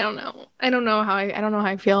 I don't know how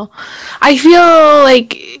I feel. I feel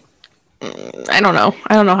like I don't know.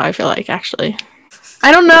 I don't know how I feel like actually.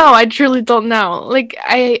 I don't know. I truly don't know. Like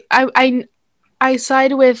I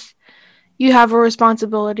side with you have a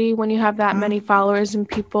responsibility when you have that many followers and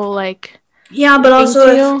people like. Yeah, but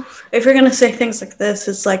also if you're gonna say things like this,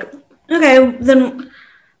 it's like, okay, then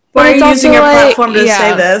why are you using your platform to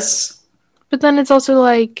say this? But then it's also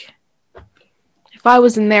like, if I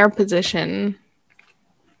was in their position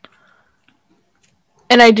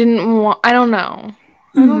and I didn't want, I don't know.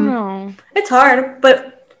 I don't know. It's hard,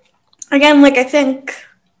 but again, like I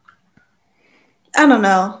don't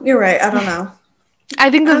know. You're right. I don't know.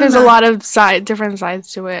 I think that there's a lot of different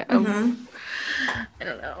sides to it. Mm-hmm. I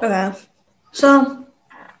don't know. Okay. So,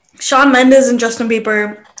 Shawn Mendes and Justin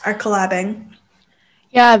Bieber are collabing.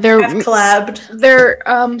 Yeah, Have collabed. their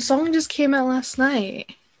song just came out last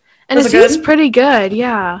night. And Was it it seems good? pretty good,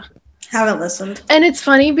 yeah. Haven't listened. And it's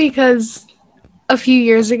funny because a few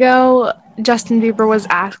years ago, Justin Bieber was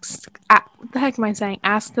asked, what the heck am I saying?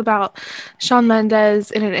 Asked about Shawn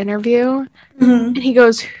Mendes in an interview. Mm-hmm. And he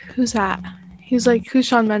goes, who's that? He was like, who's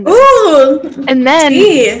Shawn Mendes? Ooh! And then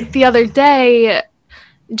Tea. the other day,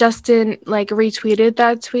 Justin like retweeted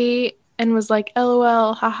that tweet and was like,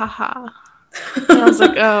 LOL, ha ha ha. And I was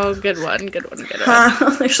like, oh, good one.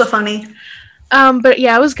 You're so funny. But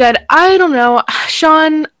yeah, it was good. I don't know.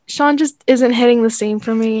 Sean just isn't hitting the same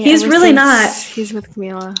for me. He's ever really since not. He's with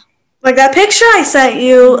Camila. Like that picture I sent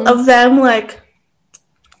you of them, like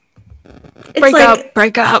it's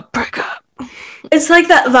Break up. It's like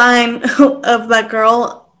that Vine of that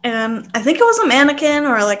girl, and I think it was a mannequin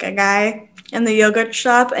or like a guy in the yogurt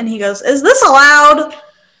shop, and he goes, "Is this allowed?"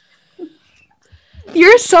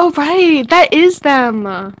 You're so right. That is them.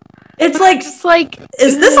 It's But like, just like,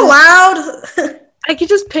 is this allowed? I could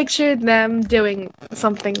just picture them doing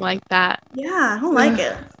something like that. Yeah, I don't like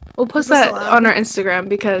it. We'll post Is this that allowed? on our Instagram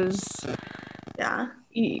because Yeah,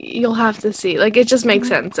 you'll have to see. Like, it just makes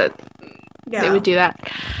sense that yeah. they would do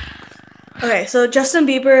that. Okay, so Justin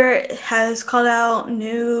Bieber has called out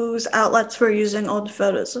news outlets for using old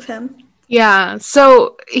photos of him. Yeah,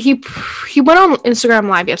 so he went on Instagram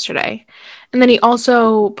Live yesterday, and then he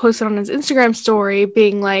also posted on his Instagram story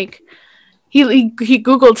being like, he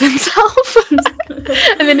Googled himself,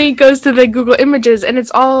 and then he goes to the Google Images, and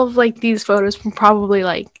it's all of like these photos from probably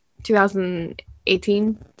like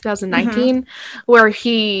 2018, 2019, where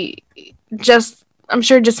he I'm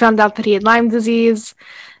sure just found out that he had Lyme disease,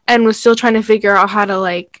 and was still trying to figure out how to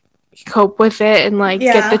like cope with it and like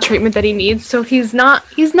get the treatment that he needs. So he's not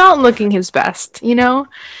looking his best, you know?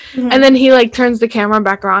 Mm-hmm. And then he like turns the camera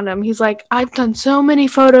back around him. He's like, I've done so many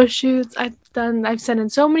photo shoots. I've sent in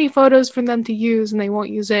so many photos for them to use and they won't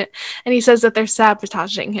use it. And he says that they're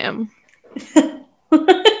sabotaging him.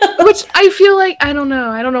 Which I feel like, I don't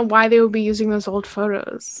know why they would be using those old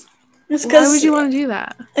photos. Why would you want to do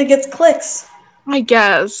that? It gets clicks. I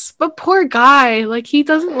guess. But poor guy. Like, he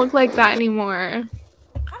doesn't look like that anymore.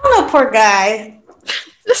 I don't know, poor guy.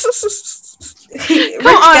 Come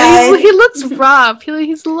on, he looks rough.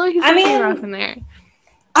 He's looking rough in there.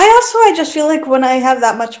 I just feel like when I have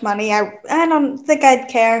that much money, I don't think I'd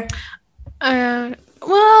care. Well,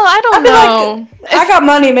 I don't know. Like, I got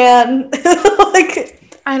money, man. Like,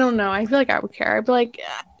 I don't know. I feel like I would care. I'd be like,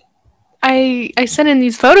 I sent in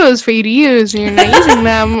these photos for you to use, and you're not using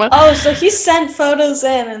them. Oh, so he sent photos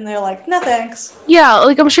in, and they're like, no thanks. Yeah,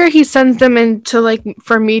 like I'm sure he sends them into like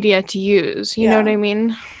for media to use. You know what I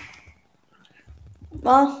mean?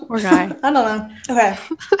 Well, poor guy. I don't know. Okay.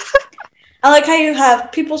 I like how you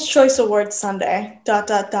have People's Choice Awards Sunday. ...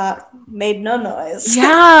 Made no noise.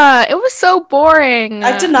 Yeah, it was so boring.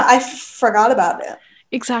 I forgot about it.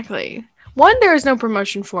 Exactly. One, there was no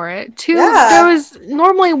promotion for it. Two, there was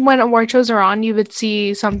normally when award shows are on, you would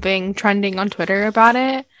see something trending on Twitter about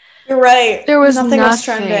it. You're right. There was nothing was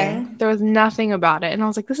trending. There was nothing about it, and I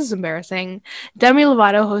was like, "This is embarrassing." Demi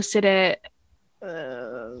Lovato hosted it.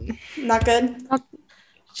 Not good.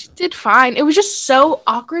 She did fine. It was just so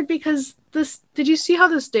awkward because this. Did you see how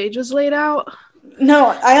the stage was laid out? No,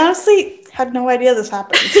 I honestly had no idea this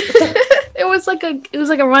happened. It was like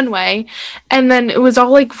a runway, and then it was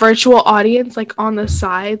all like virtual audience like on the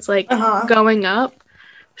sides, like going up.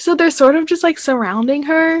 So they're sort of just like surrounding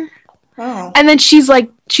her. Oh. And then she's like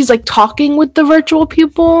talking with the virtual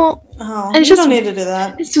people. Oh, and it's you don't need to do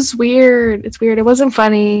that. It's just weird. It's weird. It wasn't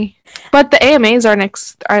funny. But the AMAs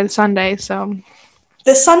are Sunday, so.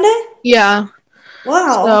 This Sunday? Yeah.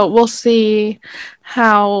 Wow. So we'll see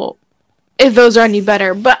if those are any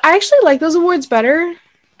better. But I actually like those awards better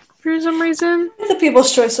for some reason. The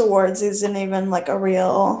People's Choice Awards isn't even like a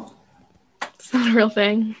real. It's not a real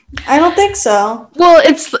thing. I don't think so. Well,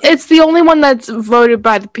 it's the only one that's voted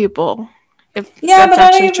by the people. But I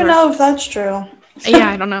don't even know if that's true. Yeah,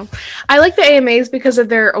 I don't know. I like the AMAs because of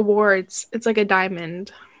their awards. It's like a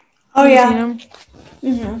diamond. Oh, yeah.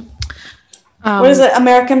 Mm-hmm. What is it?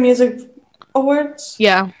 American Music Awards?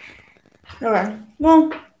 Yeah. Okay.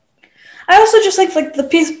 Well, I also just like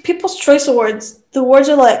the People's Choice Awards. The awards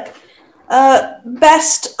are like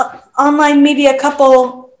best online media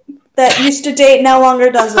couple that used to date now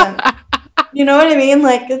longer doesn't. You know what I mean?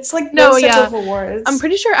 Like it's like those types of awards. I'm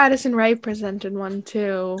pretty sure Addison Rae presented one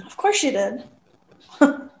too. Of course she did.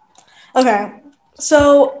 Okay,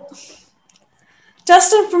 so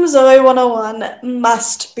Dustin from Zoe 101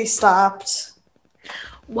 must be stopped.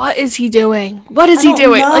 What is he doing? What is he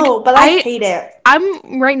doing? I don't know, but I hate it.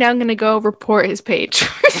 I'm right now going to go report his page.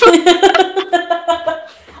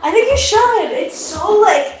 I think you should. It's so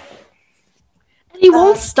like... And he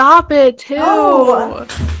won't stop it, too. No.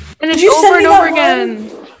 And it's over and over again.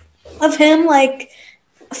 Of him, like,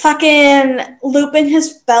 fucking looping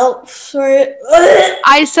his belt for it.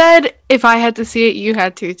 I said if I had to see it, you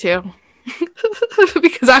had to, too.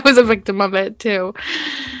 Because I was a victim of it, too.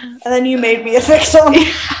 And then you made me a victim.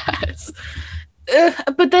 Yes.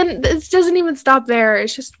 But then it doesn't even stop there.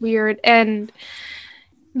 It's just weird. And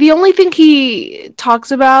the only thing he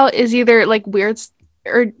talks about is either like weird,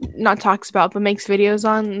 or not talks about, but makes videos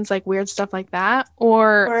on. It's like weird stuff like that.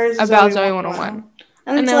 Or about Zoe 101.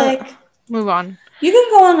 And it's like, move on. You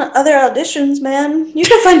can go on other auditions, man. You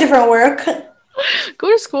can find different work.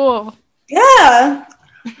 Go to school. Yeah.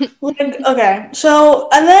 Okay. So,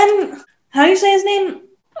 and then, how do you say his name?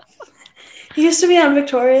 He used to be on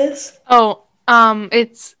Victorious. Oh,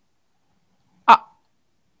 it's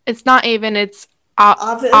not Avon, it's Avon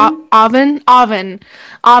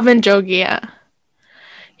Jogia.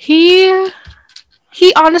 He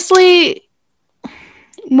honestly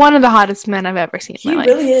one of the hottest men I've ever seen in my life.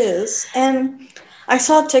 He really is. And I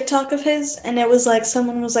saw a TikTok of his, and it was like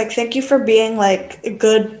someone was like, "Thank you for being like a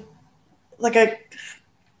good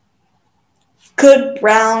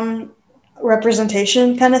brown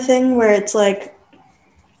representation kind of thing," where it's like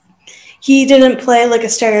he didn't play like a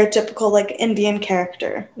stereotypical like Indian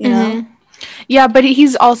character, you know? Yeah, but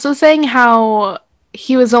he's also saying how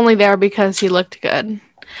he was only there because he looked good.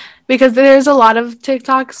 Because there's a lot of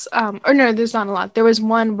TikToks, or no, there's not a lot. There was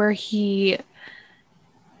one where he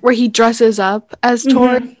dresses up as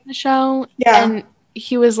Tor in the show. Yeah. And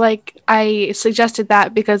he was like, I suggested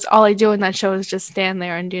that because all I do in that show is just stand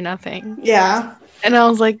there and do nothing. Yeah. And I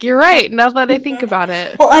was like, you're right, now that I think about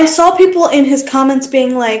it. Well, I saw people in his comments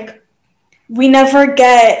being like, we never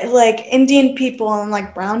get, like, Indian people and,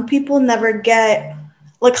 like, brown people never get,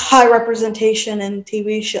 like, high representation in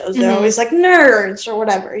TV shows. They're always, like, nerds or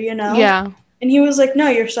whatever, you know? Yeah. And he was like, no,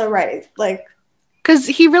 you're so right. Like, because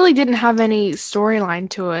he really didn't have any storyline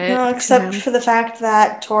to it. No, except for the fact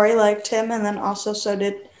that Tori liked him, and then also so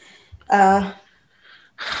did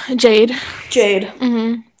Jade.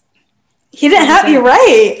 Mm-hmm. He didn't have. You're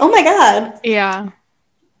right. Oh my god. Yeah.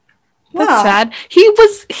 Wow. That's sad. He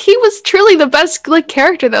was truly the best like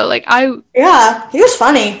character though. Yeah, he was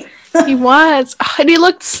funny. He was, and he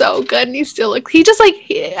looked so good, and he still looks. He just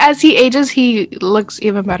as he ages, he looks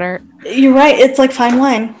even better. You're right. It's like fine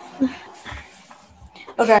wine.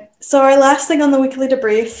 Okay, so our last thing on the weekly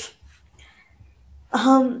debrief,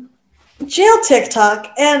 jail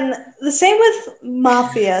TikTok, and the same with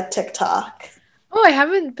Mafia TikTok. Oh, I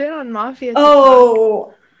haven't been on Mafia TikTok.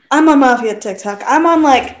 Oh, I'm on Mafia TikTok. I'm on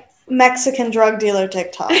like Mexican drug dealer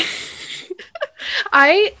TikTok.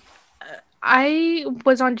 I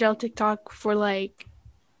was on jail TikTok for like,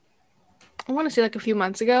 I want to say like a few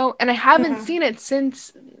months ago, and I haven't seen it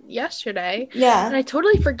since yesterday. Yeah. And I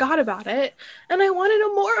totally forgot about it, and I want to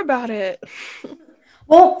know more about it.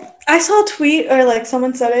 Well, I saw a tweet or like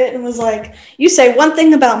someone said it and was like, you say one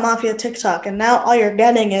thing about Mafia TikTok and now all you're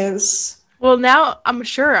getting is... Well, now I'm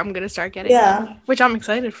sure I'm going to start getting them, which I'm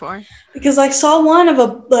excited for. Because I saw one of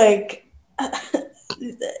a, like,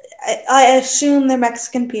 I assume they're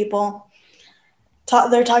Mexican people.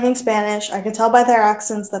 They're talking Spanish. I can tell by their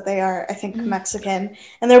accents that they are, I think, Mexican.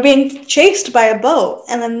 And they're being chased by a boat.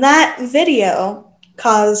 And then that video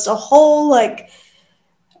caused a whole, like,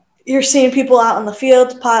 you're seeing people out in the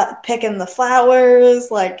field picking the flowers.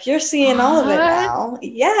 Like, you're seeing all of it now.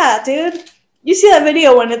 Yeah, dude. You see that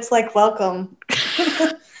video when it's, like, welcome.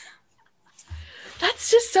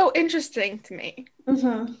 That's just so interesting to me.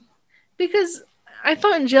 Mm-hmm. Because I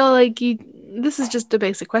thought in jail, like, this is just a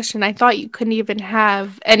basic question. I thought you couldn't even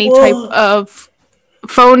have any type of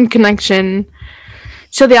phone connection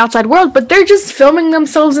to the outside world, but they're just filming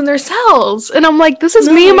themselves in their cells. And I'm like, this is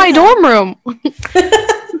me in my dorm room.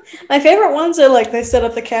 My favorite ones are, like, they set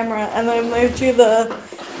up the camera and then they do the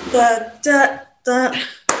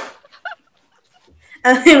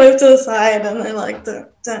and they move to the side and they like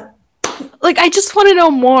Like, I just want to know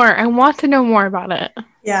more. I want to know more about it.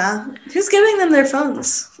 Yeah. Who's giving them their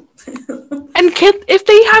phones? And if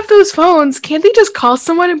they have those phones, can't they just call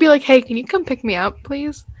someone and be like, hey, can you come pick me up,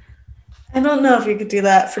 please? I don't know if you could do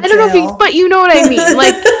that for jail. I don't know but you know what I mean.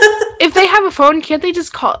 Like, if they have a phone, can't they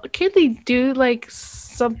just call? Can't they do, like,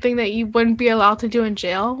 something that you wouldn't be allowed to do in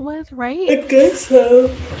jail with, right? I guess so.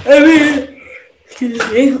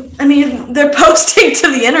 I mean, they're posting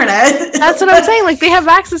to the internet. That's what I'm saying. Like, they have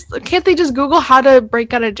access. Can't they just Google how to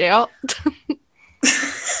break out of jail?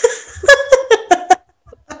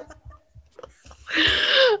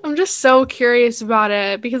 I'm just so curious about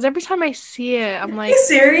it because every time I see it, I'm like, hey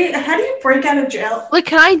Siri, how do you break out of jail? Like,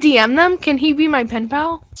 can I DM them? Can he be my pen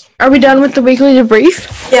pal? Are we done with the weekly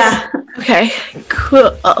debrief? Yeah. Okay,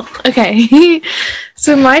 cool. Okay.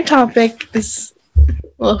 So my topic is a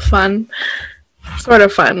little fun. Sort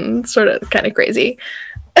of fun. Sort of kind of crazy.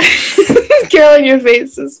 Caroline, your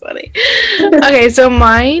face is funny. Okay, so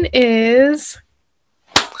mine is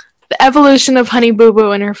the evolution of Honey Boo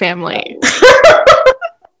Boo and her family.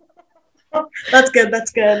 That's good.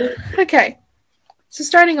 Okay. So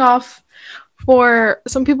starting off, for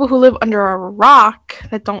some people who live under a rock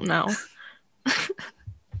that don't know,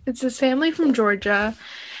 it's this family from Georgia.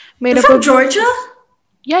 They're from Georgia?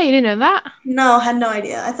 Yeah, you didn't know that? No, had no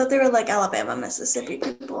idea. I thought they were like Alabama, Mississippi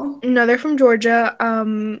people. No, they're from Georgia.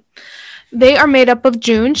 They are made up of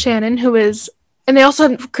June, Shannon, who is, and they also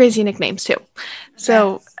have crazy nicknames too.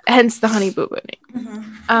 So, hence the Honey Boo Boo name.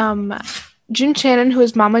 Mm-hmm. June Shannon, who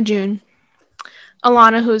is Mama June.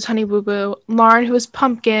 Alana, who is Honey Boo Boo. Lauren, who is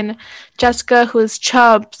Pumpkin. Jessica, who is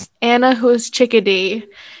Chubbs. Anna, who is Chickadee.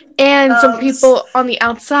 And some people on the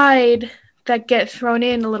outside that get thrown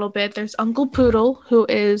in a little bit. There's Uncle Poodle, who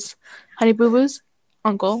is Honey Boo Boo's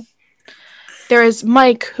uncle. There is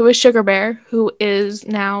Mike, who is Sugar Bear, who is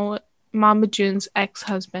now Mama June's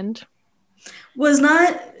ex-husband. Was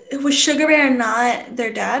Sugar Bear not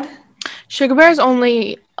their dad? Sugar Bear is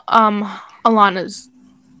only Alana's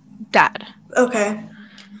dad. Okay.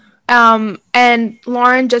 And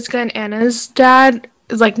Lauren, Jessica, and Anna's dad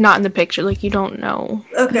is, like, not in the picture. Like, you don't know.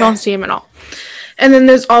 Okay. You don't see him at all. And then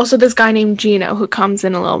there's also this guy named Gino who comes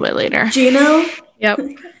in a little bit later. Gino? Yep.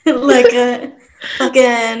 Like a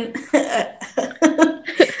fucking...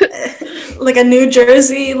 like a New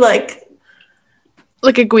Jersey, like...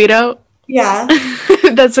 Like a Guido? Yeah.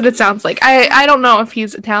 That's what it sounds like. I don't know if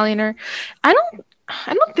he's Italian or I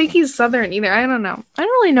don't think he's Southern either. I don't know. I don't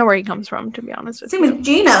really know where he comes from, to be honest with Same you. with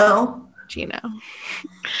Gino.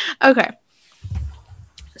 Okay.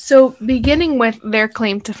 So beginning with their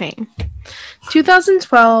claim to fame.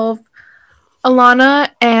 2012,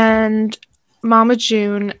 Alana and Mama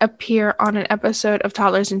June appear on an episode of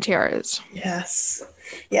Toddlers and Tiaras. Yes.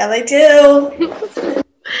 Yeah, they do.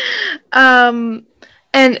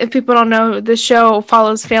 And if people don't know, the show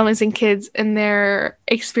follows families and kids in their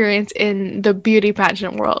experience in the beauty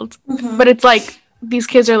pageant world. Mm-hmm. But it's like these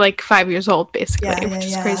kids are like 5 years old, basically, which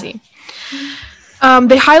is crazy.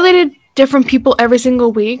 They highlighted different people every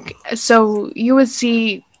single week. So you would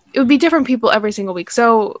see, it would be different people every single week.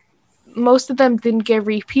 So most of them didn't get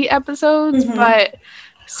repeat episodes, but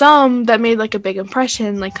some that made like a big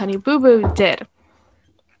impression, like Honey Boo Boo, did.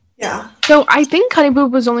 Yeah. So I think Honey Boo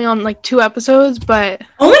Boo was only on like 2 episodes, but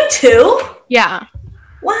only 2? Yeah.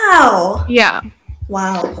 Wow. Yeah.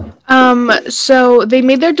 Wow. So they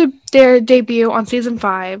made their debut on season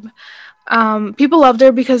 5. People loved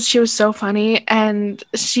her because she was so funny, and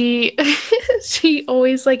she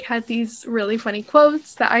always like had these really funny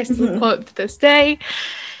quotes that I still quote to this day.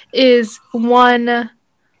 Is one,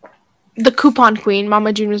 the coupon queen.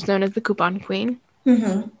 Mama June was known as the coupon queen.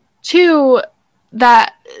 2,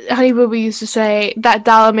 that Honey Boo Boo used to say, "That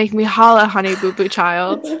dollar make me holla, Honey Boo Boo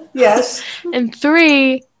child." Yes. And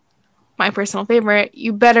 3, my personal favorite,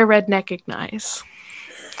 you better redneckignize.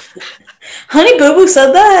 Honey Boo Boo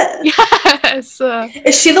said that? Yes.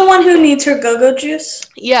 Is she the one who needs her go-go juice?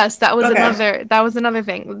 Yes, that was another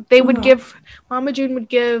thing. They would give, Mama June would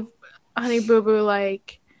give Honey Boo Boo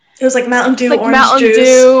like, it was like Mountain Dew, like orange Mountain juice.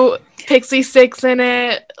 Dew, Pixie Sticks in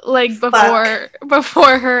it, like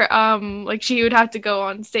before her like she would have to go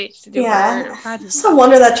on stage to do her pageant. It's no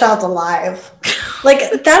wonder that child's alive.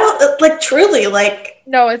 Like that, like truly, like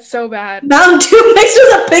no, it's so bad. Mountain Dew mixed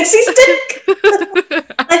with a Pixie Stick.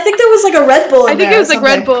 I think there was like a Red Bull. I think it was like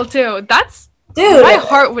Red Bull too. That's, dude, my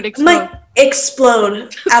heart would explode. Like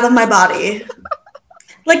explode out of my body.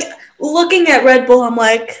 Like looking at Red Bull, I'm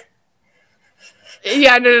like.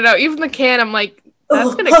 Yeah, no. Even the can, I'm like,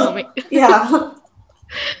 that's gonna kill me. Yeah.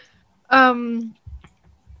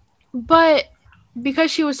 But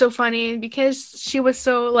because she was so funny, and because she was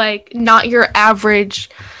so like not your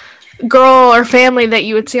average girl or family that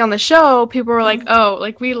you would see on the show, people were like, oh,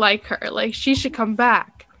 like we like her, like she should come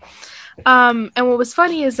back. And what was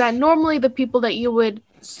funny is that normally the people that you would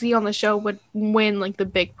see on the show would win like the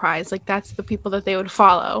big prize, like that's the people that they would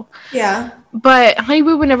follow. Yeah. But Honey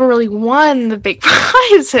Boo Boo never really won the big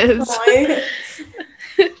prizes.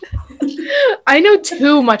 I know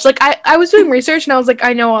too much. Like I was doing research and I was like,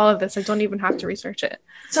 I know all of this. I don't even have to research it.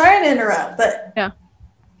 Sorry to interrupt, but yeah.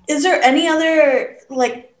 Is there any other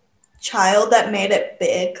like child that made it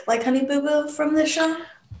big, like Honey Boo Boo from this show?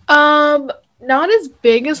 Not as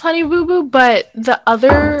big as Honey Boo Boo, but the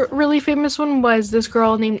other really famous one was this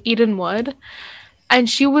girl named Eden Wood. And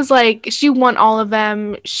she was like, she won all of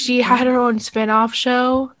them. She had her own spin-off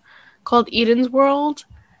show called Eden's World.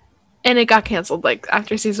 And it got canceled like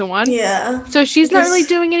after season 1. Yeah. So she's not really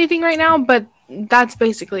doing anything right now, but that's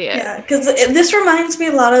basically it. Yeah, because this reminds me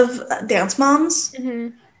a lot of Dance Moms.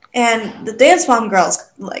 And the Dance Mom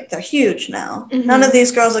girls, like, they're huge now. None of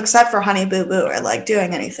these girls, except for Honey Boo Boo, are, like,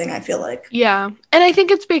 doing anything, I feel like. Yeah. And I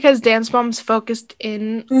think it's because Dance Moms focused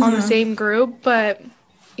in on the same group, but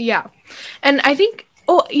yeah. And I think,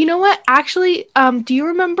 oh, you know what? Actually, do you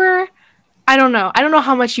remember, I don't know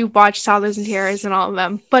how much you've watched Toddlers and Tiaras and all of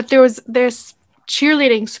them, but there's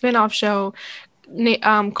cheerleading spin-off show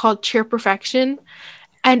called Cheer Perfection,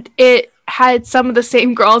 and it had some of the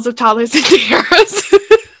same girls of Toddlers and Tiaras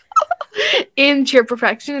in Cheer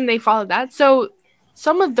Perfection, and they followed that. So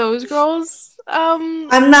some of those girls I'm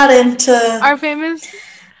not into are famous.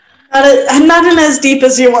 I'm not in as deep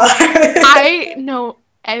as you are. I know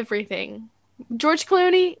everything. George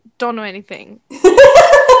Clooney, don't know anything.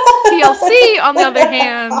 TLC, on the other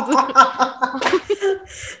hand,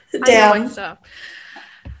 damn. I know my stuff.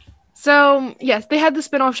 So yes, they had the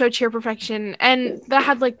spin-off show Cheer Perfection, and that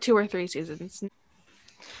had like 2 or 3 seasons.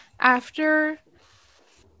 After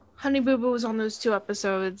Honey Boo Boo was on those 2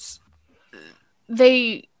 episodes,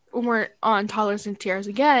 they weren't on Toddlers and Tiaras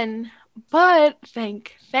again, but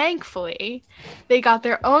thankfully they got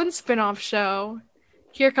their own spin-off show,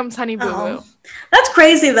 Here Comes Honey Boo Boo. That's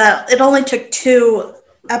crazy that it only took 2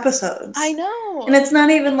 episodes. I know. And it's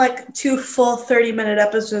not even like 2 full 30-minute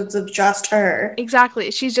episodes of just her.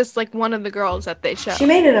 Exactly. She's just like one of the girls that they show. She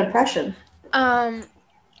made an impression.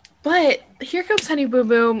 But Here Comes Honey Boo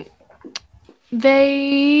Boo,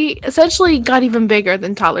 they essentially got even bigger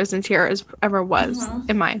than Toddlers and Tiaras ever was,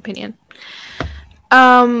 in my opinion.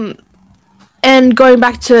 And going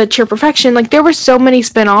back to Cheer Perfection, like there were so many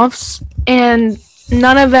spin-offs, and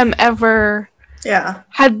none of them ever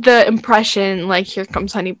had the impression like Here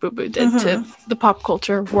Comes Honey Boo Boo did to the pop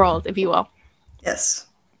culture world, if you will. Yes.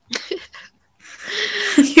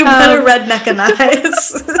 You better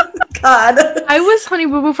redneckinize. God. I was Honey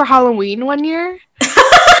Boo Boo for Halloween one year.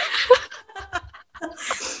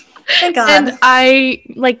 Thank God. And I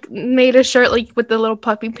like made a shirt like with the little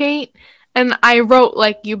puppy paint, and I wrote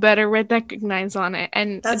like "You better redneckinize" on it,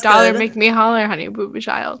 and That's $1 good. make me holler, Honey Boo Boo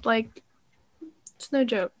child. Like, it's no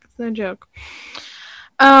joke. It's no joke.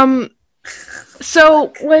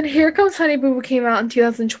 So when Here Comes Honey Boo Boo came out in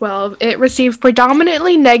 2012, it received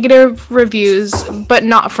predominantly negative reviews, but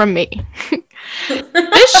not from me.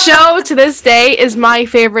 This show to this day is my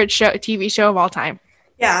favorite TV show of all time.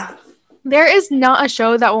 Yeah. There is not a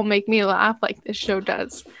show that will make me laugh like this show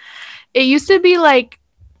does. It used to be like,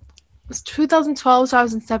 it was 2012, so I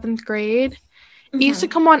was in 7th grade. It used to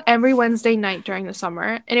come on every Wednesday night during the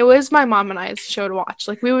summer, and it was my mom and I's show to watch.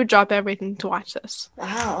 Like, we would drop everything to watch this.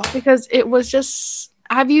 Wow. Because it was just...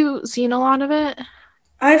 Have you seen a lot of it?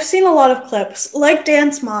 I've seen a lot of clips. Like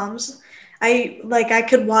Dance Moms, I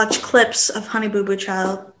could watch clips of Honey Boo Boo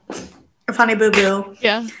Child, of Honey Boo Boo.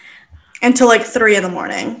 Yeah. Until like 3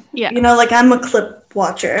 a.m. Yeah. You know, like I'm a clip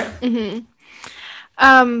watcher.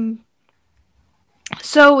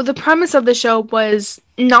 So the premise of the show was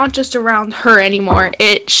not just around her anymore.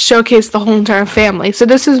 It showcased the whole entire family. So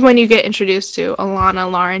this is when you get introduced to Alana,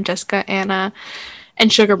 Lauren, Jessica, Anna,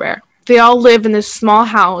 and Sugar Bear. They all live in this small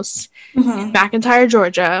house in McIntyre,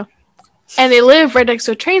 Georgia. And they live right next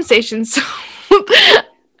to a train station. So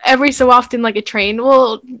every so often, like, a train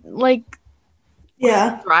will, like,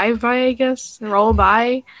 drive by, I guess, and roll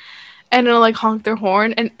by. And it'll, like, honk their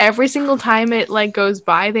horn. And every single time it, like, goes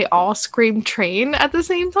by, they all scream train at the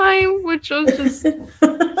same time, which was just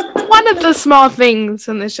one of the small things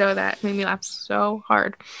in the show that made me laugh so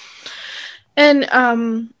hard.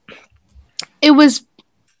 And it was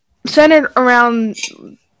centered around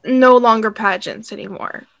no longer pageants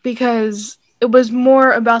anymore, because it was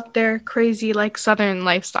more about their crazy, like, Southern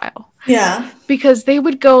lifestyle. Yeah. Because they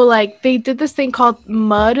would go, like, they did this thing called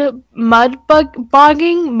mud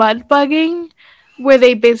bugging, where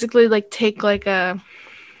they basically, like, take, like,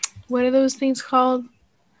 what are those things called?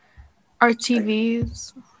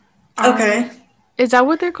 RTVs? Okay. Is that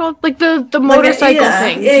what they're called? Like, the motorcycle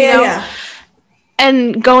things, you know? Yeah.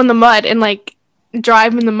 And go in the mud and, like,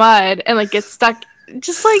 drive in the mud and, like, get stuck.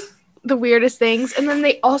 Just, like, the weirdest things. And then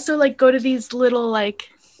they also, like, go to these little, like,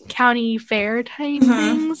 county fair type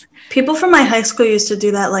things. People from my high school used to do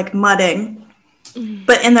that, like mudding,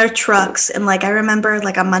 but in their trucks. And like I remember,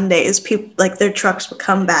 like on Mondays, people like their trucks would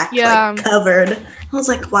come back like covered. I was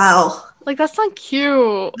like, wow, like that's not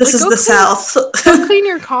cute. This is the South. Go clean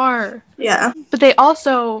your car. Yeah. But they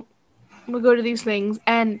also would go to these things,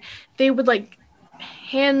 and they would like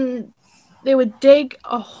they would dig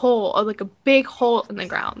a hole, or like a big hole in the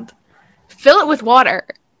ground, fill it with water,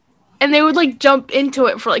 and they would, like, jump into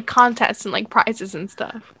it for, like, contests and, like, prizes and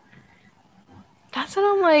stuff. That's what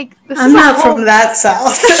I'm like... I'm not from that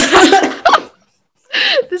South.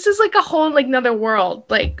 This is, like, a whole, like, another world,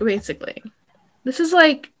 like, basically. This is,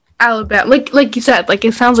 like, Alabama. Like you said, like,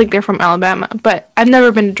 it sounds like they're from Alabama, but I've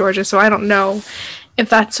never been to Georgia, so I don't know if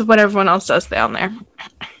that's what everyone else does down there.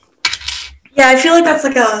 Yeah, I feel like that's,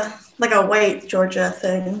 like a white Georgia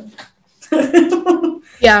thing.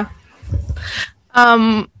 Yeah.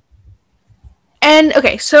 And,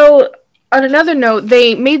 okay, so on another note,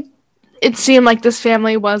 they made it seem like this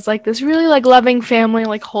family was, like, this really, like, loving family,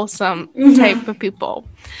 like, wholesome type of people.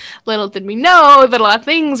 Little did we know that a lot of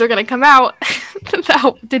things are going to come out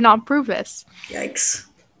that did not prove this. Yikes.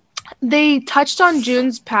 They touched on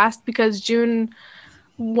June's past because June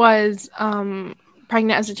was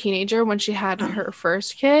pregnant as a teenager when she had her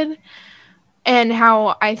first kid, and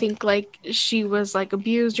how I think, like, she was, like,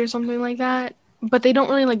 abused or something like that. But they don't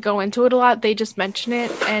really, like, go into it a lot. They just mention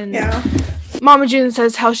it. And Mama June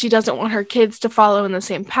says how she doesn't want her kids to follow in the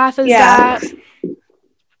same path as that.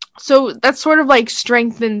 So that sort of, like,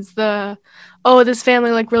 strengthens the, oh, this family,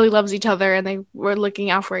 like, really loves each other and they were looking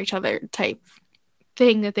out for each other type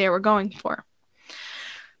thing that they were going for.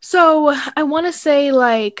 So I want to say,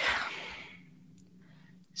 like,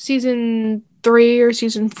 season 3 or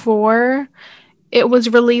season 4... it was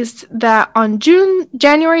released that on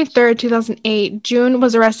January 3rd, 2008, June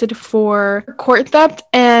was arrested for court theft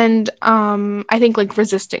and I think like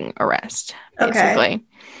resisting arrest, basically.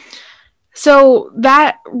 So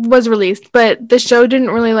that was released, but the show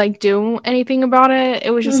didn't really like do anything about it.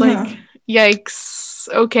 It was just like, yikes.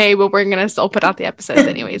 Okay, but we're gonna still put out the episodes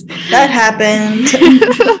anyways. That happened.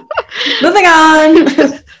 Moving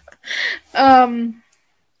on.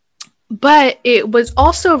 But it was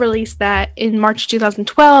also released that in March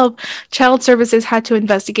 2012, Child Services had to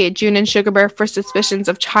investigate June and Sugar Bear for suspicions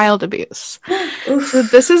of child abuse. So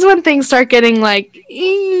this is when things start getting like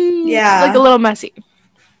a little messy.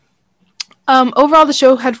 Overall, the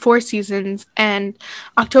show had 4 seasons, and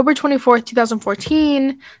October 24th,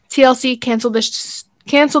 2014, TLC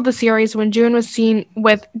canceled the series when June was seen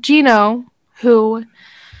with Gino, who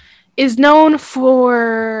is known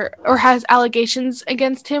for, or has allegations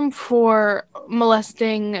against him for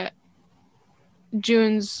molesting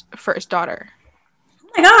June's first daughter. Oh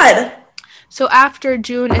my god. So after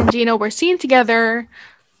June and Gino were seen together,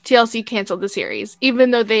 TLC canceled the series,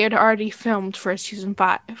 even though they had already filmed for season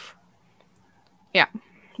 5. Yeah.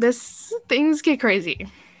 Things get crazy.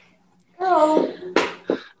 Girl.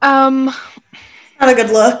 Not a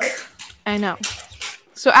good look. I know.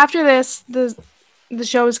 So after this, the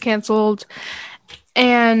show was canceled,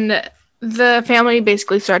 and the family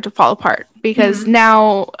basically started to fall apart because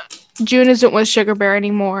now June isn't with Sugar Bear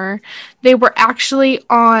anymore. They were actually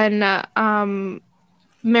on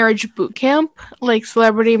marriage boot camp, like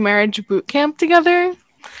celebrity marriage boot camp together,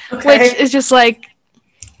 which is just like,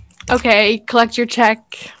 okay, collect your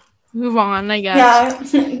check, move on, I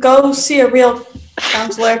guess. Yeah, go see a real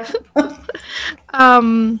counselor.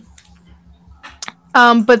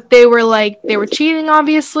 But they were cheating,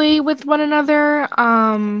 obviously, with one another.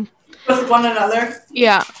 With one another?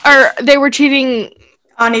 Yeah. Or they were cheating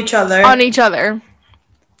on each other. On each other.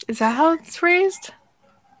 Is that how it's phrased?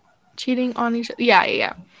 Cheating on each other?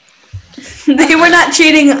 Yeah. They were not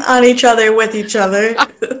cheating on each other with each other.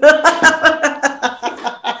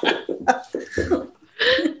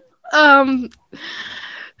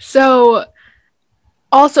 So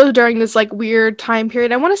also during this like weird time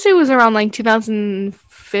period, I want to say it was around like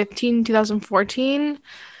 2015, 2014,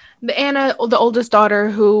 Anna, the oldest daughter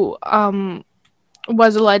who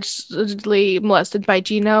was allegedly molested by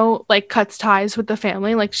Gino, like cuts ties with the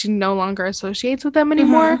family, like she no longer associates with them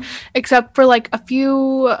anymore, except for like a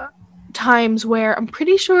few times where I'm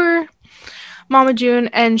pretty sure Mama June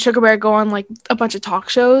and Sugar Bear go on like a bunch of talk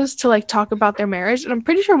shows to like talk about their marriage, and I'm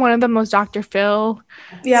pretty sure one of them was Dr. Phil.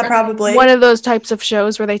 Yeah, probably. One of those types of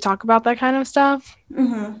shows where they talk about that kind of stuff.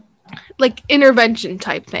 Like intervention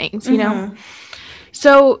type things, you know?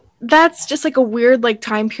 So that's just like a weird like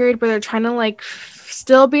time period where they're trying to like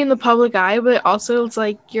still be in the public eye, but also it's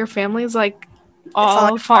like your family's like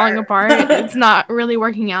all falling apart. It's not really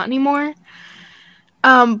working out anymore.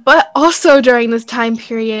 But also during this time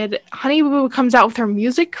period, Honey Boo Boo comes out with her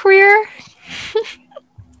music career.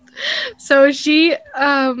 So she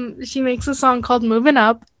makes a song called Moving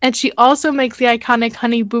Up, and she also makes the iconic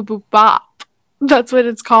Honey Boo Boo Bop. That's what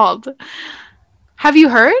it's called. Have you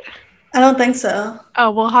heard? I don't think so.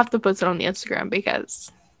 Oh, we'll have to post it on the Instagram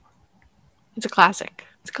because it's a classic.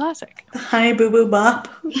 It's a classic. The Honey Boo Boo Bop?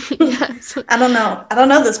 Yes. I don't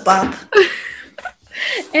know this bop.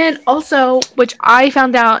 And also, which I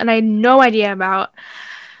found out and I had no idea about,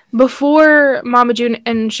 before Mama June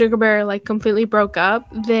and Sugar Bear like completely broke up,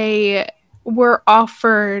 they were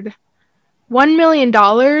offered $1 million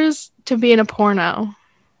to be in a porno.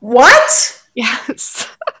 What? Yes.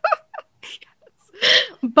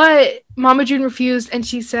 But Mama June refused, and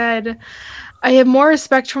she said, I have more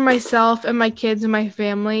respect for myself and my kids and my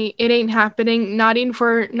family. It ain't happening, not even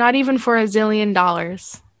for $1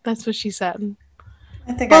 zillion. That's what she said.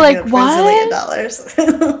 I think I'd do it for $1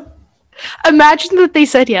 zillion. Imagine that they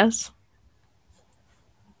said yes.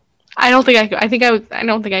 I don't think I could. I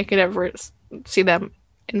don't think I could ever see them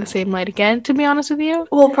in the same light again, to be honest with you.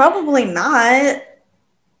 Well, probably not.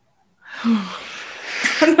 I'm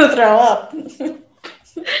gonna throw up.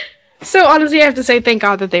 So honestly, I have to say thank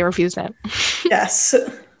God that they refused it. Yes.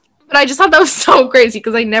 But I just thought that was so crazy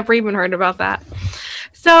because I never even heard about that.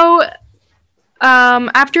 So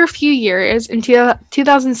after a few years, in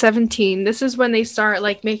 2017, this is when they start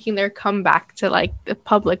like making their comeback to like the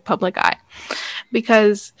public eye,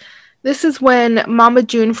 because this is when Mama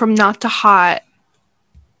June from Not to Hot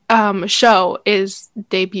show is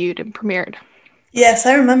debuted and premiered. Yes,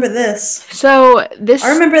 I remember this. So I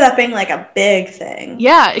remember that being like a big thing.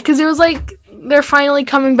 Yeah, because it was like they're finally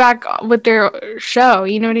coming back with their show.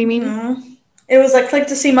 You know what I mean? Mm-hmm. It was like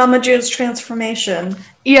to see Mama June's transformation.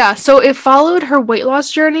 Yeah, so it followed her weight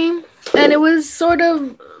loss journey, and it was sort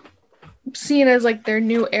of seen as like their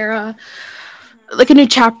new era, like a new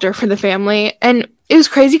chapter for the family. And it was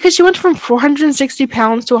crazy because she went from 460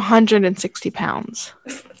 pounds to 160 pounds.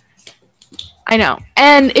 I know.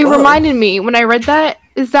 And it reminded me when I read that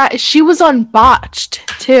is that she was on Botched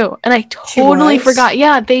too. And I totally forgot.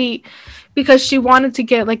 Yeah, because she wanted to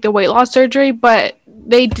get like the weight loss surgery, but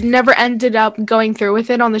they never ended up going through with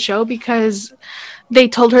it on the show because they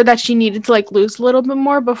told her that she needed to like lose a little bit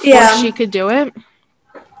more before she could do it.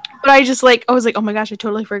 But I was like, oh my gosh, I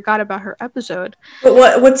totally forgot about her episode.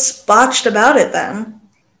 But what's botched about it then?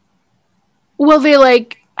 Well, they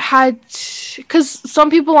like had, because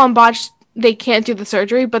some people on Botched, they can't do the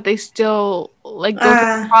surgery, but they still like go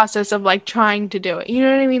through the process of like trying to do it. You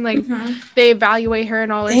know what I mean? Like they evaluate her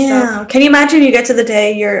and all this stuff. Can you imagine you get to the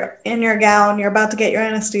day, you're in your gown, you're about to get your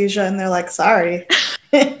anesthesia, and they're like, sorry.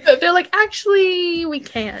 They're like, actually, we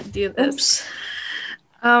can't do this.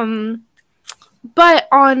 Oops. But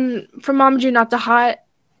for Mama June Not the Hot.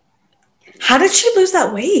 How did she lose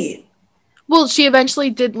that weight? Well, she eventually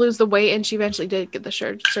did lose the weight, and she eventually did get the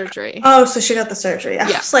surgery. Oh, so she got the surgery. I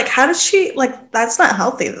was like, how does she, like, that's not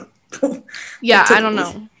healthy. Yeah, I don't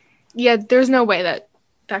know. Yeah, there's no way that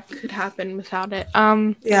could happen without it.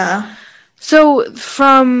 Yeah. So,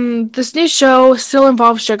 from this new show, still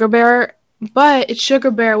involves Sugar Bear, but it's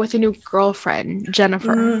Sugar Bear with a new girlfriend,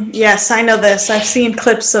 Jennifer. Yes, I know this. I've seen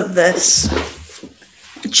clips of this.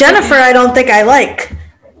 Jennifer, I don't think I like.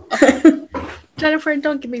 Jennifer,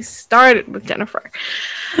 don't get me started with Jennifer.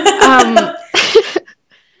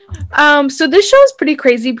 So this show is pretty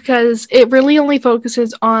crazy because it really only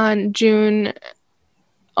focuses on June,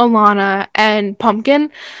 Alana, and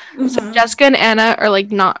Pumpkin. So Jessica and Anna are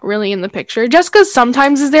like not really in the picture. Jessica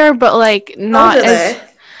sometimes is there, but like not as.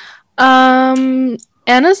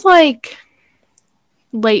 Anna's like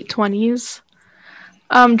late 20s.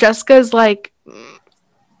 Jessica's like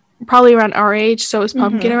probably around our age, so is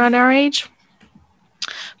Pumpkin around our age.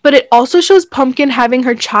 But it also shows Pumpkin having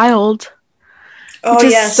her child. Which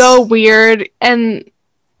is so weird. And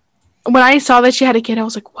when I saw that she had a kid, I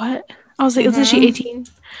was like, what? I was like, isn't she 18?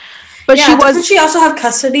 But she was. Doesn't she also have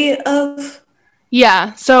custody of?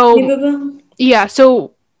 Yeah. So. Yeah.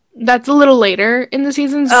 So that's a little later in the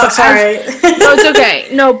seasons. Oh, sorry. No, it's okay.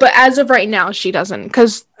 No, but as of right now, she doesn't,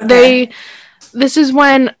 because this is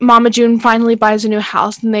when Mama June finally buys a new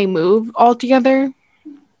house and they move all together.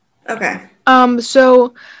 Okay.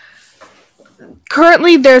 So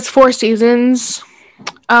currently there's 4 seasons.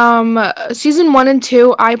 Season 1 and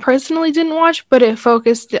 2 I personally didn't watch, but it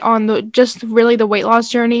focused on the weight loss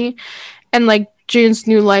journey and like June's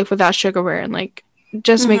new life without Sugar Bear and like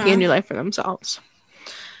just making a new life for themselves.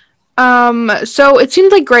 So it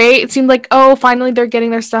seemed like great. It seemed like, oh, finally they're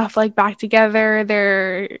getting their stuff like back together.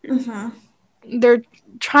 They're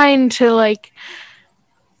trying to like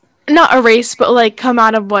not erase, but like come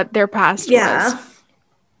out of what their past was.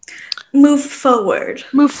 Move forward,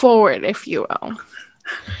 if you will.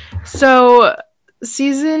 So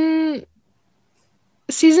season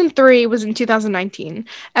 3 was in 2019,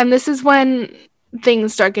 and this is when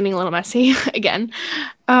things start getting a little messy again.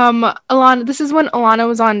 This is when Alana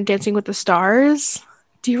was on Dancing with the Stars.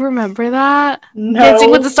 Do you remember that? No.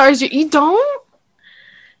 Dancing with the Stars. You don't?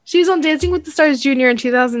 She was on Dancing with the Stars Junior in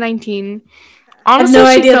 2019. Honestly, I had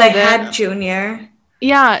no idea they had Junior.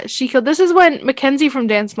 Yeah, she killed. This is when Mackenzie from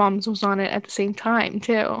Dance Moms was on it at the same time,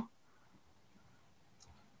 too.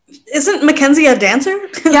 Isn't Mackenzie a dancer?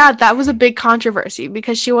 Yeah, that was a big controversy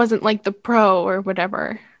because she wasn't like the pro or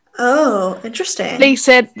whatever. Oh, interesting. They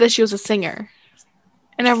said that she was a singer.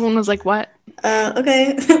 And everyone was like, what?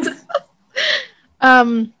 Okay.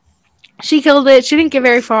 She killed it. She didn't get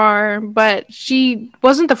very far, but she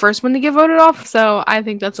wasn't the first one to get voted off, so I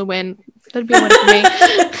think that's a win. That'd be a win for me.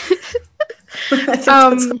 That's a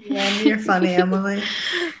win. You're funny, Emily.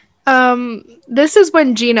 This is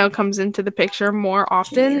when Gino comes into the picture more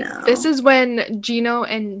often. This is when Gino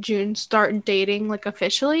and June start dating, like,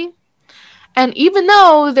 officially. And even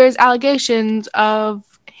though there's allegations of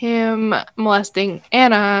him molesting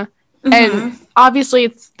Anna, and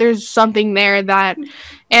obviously there's something there that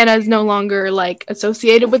Anna's no longer, like,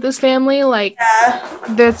 associated with this family, like,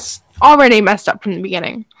 that's already messed up from the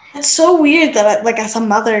beginning. It's so weird that, like, as a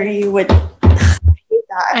mother, you would hate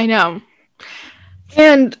that. I know.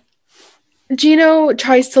 And Gino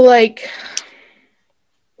tries to, like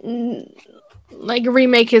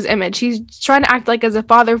remake his image. He's trying to act like as a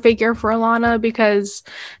father figure for Alana because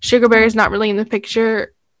Sugar Bear is not really in the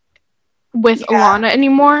picture with Alana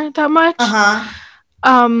anymore that much.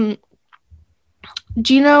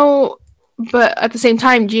 Gino, but at the same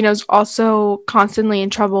time, Gino's also constantly in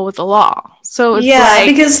trouble with the law. So it's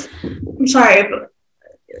because I'm sorry, but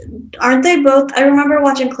aren't they both? I remember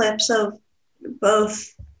watching clips of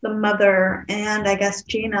both the mother and I guess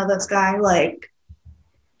Gina, this guy, like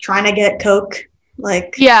trying to get coke.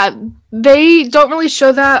 Like, yeah, they don't really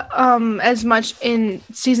show that as much in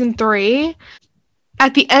season 3.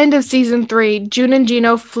 At the end of season 3, June and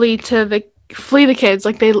Gino flee the kids,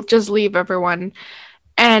 like they just leave everyone,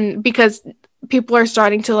 and because people are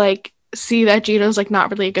starting to like see that Gino's like not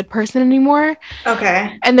really a good person anymore.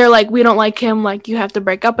 Okay. And they're like, we don't like him, like you have to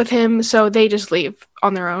break up with him, so they just leave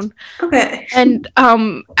on their own. Okay. And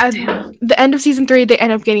at the end of season 3, they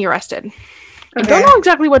end up getting arrested. Okay. I don't know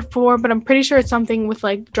exactly what for, but I'm pretty sure it's something with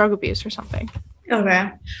like drug abuse or something.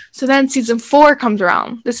 Okay. So then season 4 comes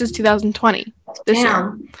around. This is 2020. This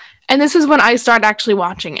year. And this is when I start actually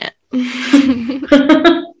watching it.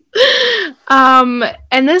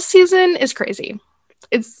 And this season is crazy.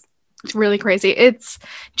 It's really crazy.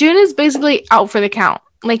 June is basically out for the count.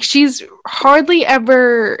 Like, she's hardly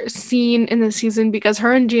ever seen in the season because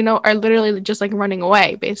her and Gino are literally just like running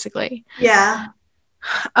away, basically. Yeah.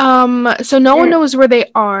 So no one knows where they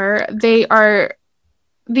are. They are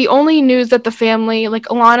the only news that the family, like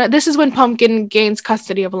Alana, this is when Pumpkin gains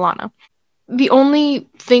custody of Alana. The only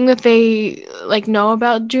thing that they like know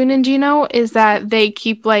about June and Gino is that they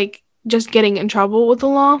keep like just getting in trouble with the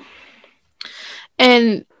law.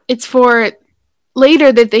 And it's for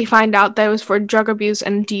later that they find out that it was for drug abuse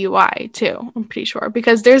and DUI too, I'm pretty sure.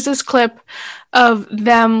 Because there's this clip of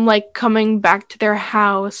them like coming back to their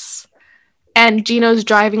house and Gino's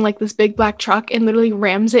driving like this big black truck and literally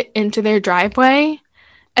rams it into their driveway.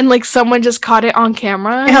 And like someone just caught it on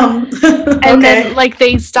camera. And then like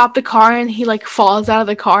they stop the car and he like falls out of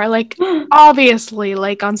the car, like obviously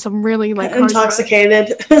like on some really like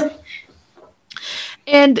intoxicated.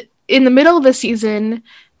 And in the middle of the season,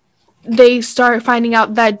 they start finding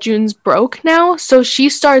out that June's broke now, so she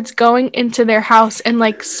starts going into their house and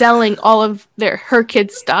like selling all of her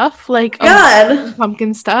kids' stuff, like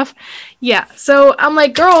Pumpkin stuff. Yeah, so I'm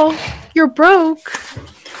like, girl, you're broke.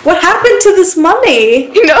 What happened to this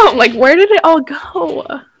money? You know, like, where did it all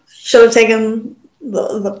go? Should have taken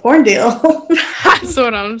the porn deal. That's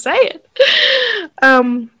what I'm saying.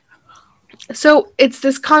 So it's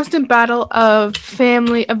this constant battle of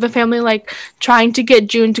the family like trying to get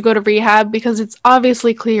June to go to rehab because it's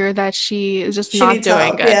obviously clear that she is just not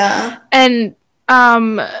doing good. Yeah. And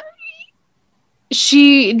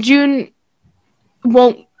June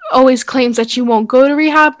won't always claims that she won't go to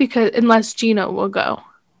rehab because unless Gino will go.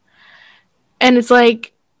 And it's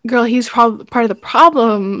like, girl, he's probably part of the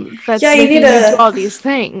problem that's making you do all these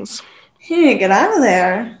things. You need to get out of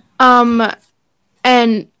there.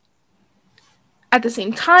 And at the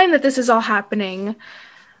same time that this is all happening,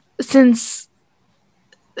 since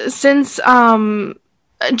June's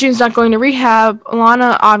not going to rehab,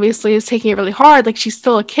 Alana obviously is taking it really hard. Like, she's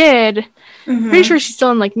still a kid. Mm-hmm. Pretty sure she's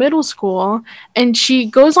still in like middle school. And she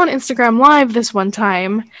goes on Instagram Live this one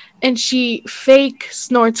time and she fake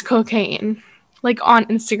snorts cocaine, like on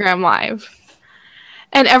Instagram Live.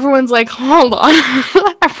 And everyone's like, hold on.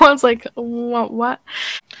 Everyone's like, what?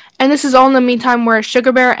 And this is all in the meantime where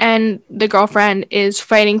Sugar Bear and the girlfriend is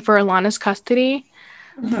fighting for Alana's custody.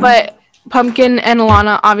 Mm-hmm. But Pumpkin and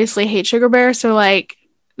Alana obviously hate Sugar Bear, so like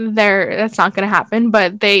that's not gonna happen.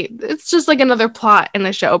 But it's just like another plot in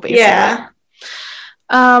the show, basically. Yeah.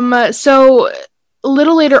 So a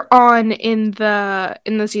little later on in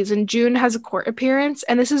the season, June has a court appearance,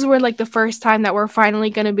 and this is where like the first time that we're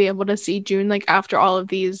finally gonna be able to see June like after all of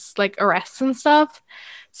these like arrests and stuff.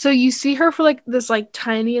 So you see her for like this like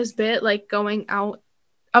tiniest bit, like going out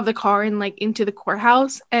of the car and like into the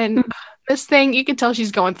courthouse, and this thing, you can tell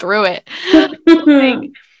she's going through it.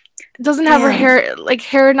 Like, doesn't have her hair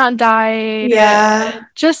not dyed. Yeah.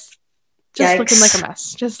 Just looking like a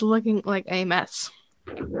mess. Just looking like a mess.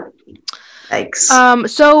 Yikes.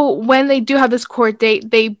 So when they do have this court date,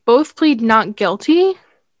 they both plead not guilty.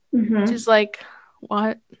 Mm-hmm. Which is like,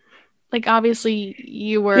 what? Like, obviously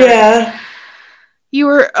you were guilty.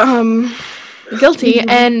 Mm-hmm.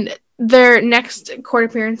 And their next court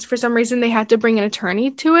appearance, for some reason, they had to bring an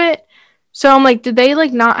attorney to it. So I'm like, did they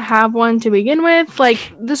like not have one to begin with?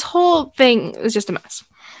 Like, this whole thing is just a mess.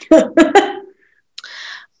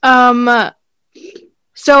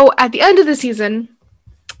 So at the end of the season,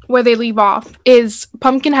 where they leave off, is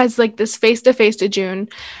Pumpkin has like this face-to-face to June,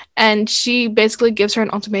 and she basically gives her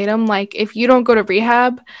an ultimatum, like, if you don't go to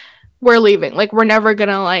rehab, we're leaving. Like, we're never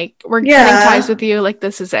gonna cutting ties with you. Like,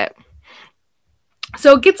 this is it.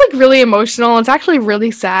 So it gets like really emotional. It's actually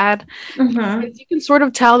really sad. Mm-hmm. You can sort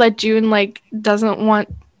of tell that June like doesn't want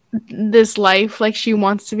this life. Like, she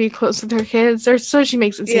wants to be close with her kids, or so she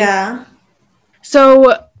makes it seem. Yeah.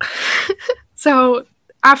 So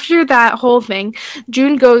after that whole thing,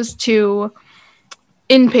 June goes to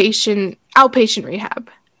outpatient rehab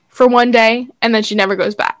for one day, and then she never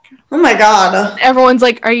goes back. Oh my god. Everyone's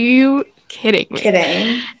like, are you kidding me?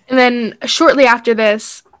 Kidding. And then shortly after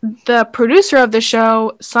this, the producer of the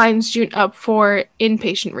show signs June up for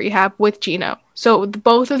inpatient rehab with Gino. So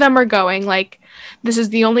both of them are going, like, this is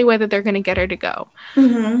the only way that they're going to get her to go.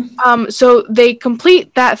 Mm-hmm. So they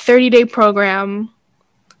complete that 30-day program,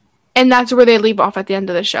 and that's where they leave off at the end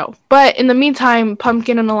of the show. But in the meantime,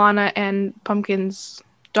 Pumpkin and Alana and Pumpkin's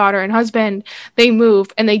daughter and husband, they move,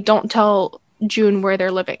 and they don't tell June where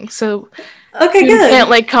they're living. So Okay, June good. can't,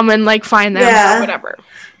 like, come and, like, find them or whatever.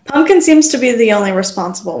 Pumpkin seems to be the only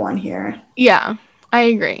responsible one here. Yeah, I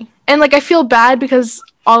agree. And, like, I feel bad because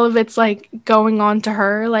all of it's, like, going on to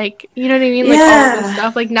her. Like, you know what I mean? Like, all of this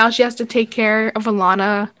stuff. Like, now she has to take care of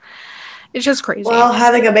Alana. It's just crazy. Well,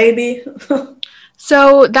 having a baby.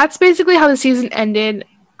 So, that's basically how the season ended.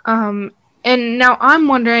 And now I'm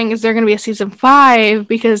wondering, is there going to be a season 5?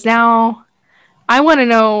 Because now I want to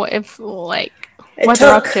know if, like, what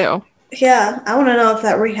they're up to. Yeah, I want to know if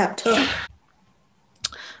that rehab took.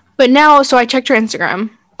 But now, so I checked her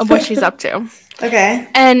Instagram of what she's up to. Okay.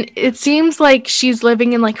 And it seems like she's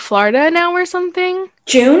living in, like, Florida now or something.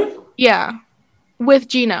 June? Yeah. With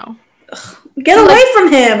Gino. Get away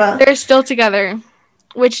from him! They're still together,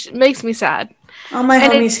 which makes me sad. All my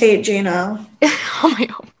homies hate Gino. Oh my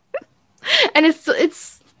god. And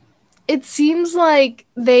it seems like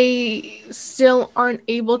they still aren't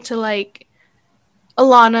able to, like,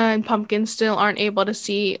 Alana and Pumpkin still aren't able to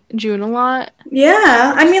see June a lot.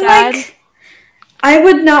 Yeah, I mean, sad. Like, I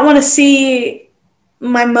would not want to see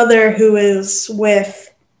my mother who is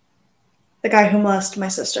with the guy who molested my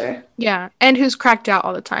sister. Yeah, and who's cracked out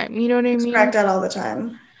all the time. You know what I mean? Cracked out all the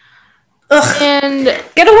time. Ugh. And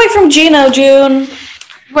get away from Gino, June.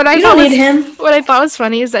 What I thought was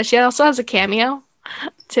funny is that she also has a cameo,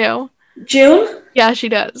 too. June? Yeah, she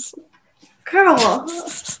does. Girl.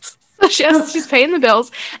 She's paying the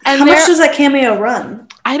bills. And how much does that cameo run?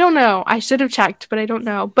 I don't know. I should have checked, but I don't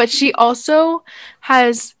know. But she also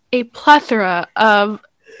has a plethora of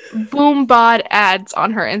boom bod ads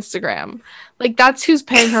on her Instagram. Like, that's who's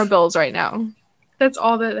paying her bills right now. That's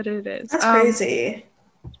all that it is. That's crazy.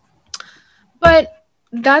 But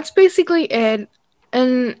that's basically it.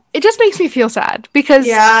 And it just makes me feel sad because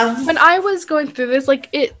when I was going through this, like,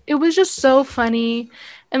 it was just so funny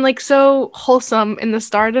and, like, so wholesome in the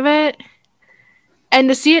start of it. And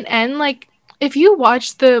to see it end, like, if you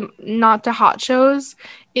watch the Not to Hot shows,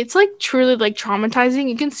 it's, like, truly, like, traumatizing.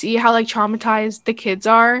 You can see how, like, traumatized the kids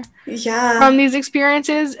are from these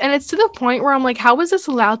experiences. And it's to the point where I'm like, how is this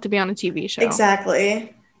allowed to be on a TV show?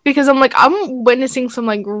 Exactly. Because I'm like, I'm witnessing some,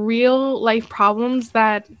 like, real life problems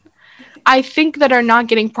that I think that are not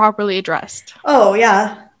getting properly addressed. Oh,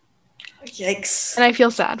 yeah. Yikes. And I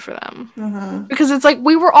feel sad for them. Because it's like,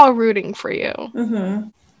 we were all rooting for you.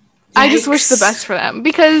 I just wish the best for them.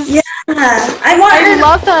 Because I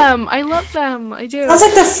love them. I love them. I do. Sounds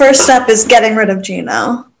like the first step is getting rid of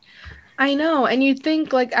Gino. I know. And you'd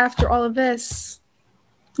think, like, after all of this.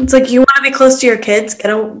 It's like, you want to be close to your kids?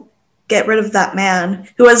 Get rid of that man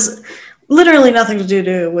who has literally nothing to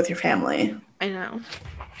do with your family. I know.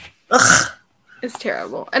 Ugh. It's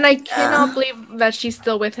terrible. And I cannot believe that she's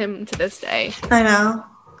still with him to this day. I know.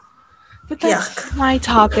 But that's my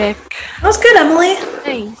topic. That was good, Emily.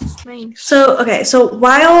 Thanks. So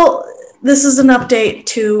while this is an update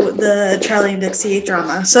to the Charlie and Dixie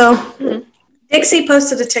drama. So Dixie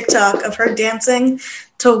posted a TikTok of her dancing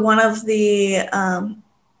to one of the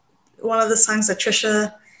songs that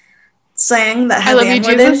Trisha sang that had the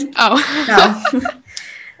N-word in. Oh.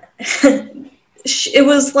 No. It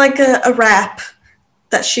was like a rap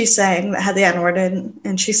that she sang that had the N-word in,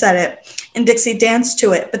 and she said it, and Dixie danced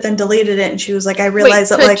to it, but then deleted it, and she was like, I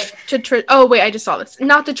realized I just saw this.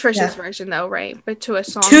 Not to Trisha's version, though, right? But to a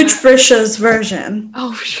song. To Trisha's version.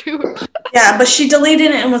 Oh, shoot. Yeah, but she deleted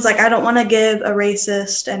it and was like, I don't want to give a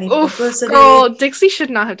racist any publicity. Girl, Dixie should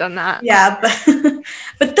not have done that. Yeah,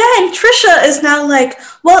 but then Trisha is now like,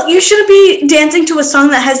 well, you shouldn't be dancing to a song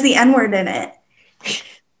that has the N-word in it.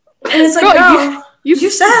 And it's like, girl, you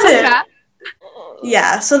said it. That?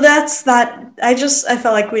 Yeah, so that's that. I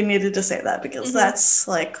felt like we needed to say that because that's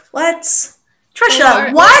like, what?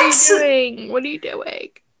 Trisha, what? What are you doing?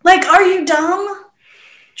 Like, are you dumb?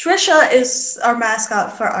 Trisha is our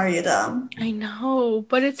mascot for Are You Dumb? I know,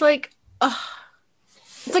 but it's like,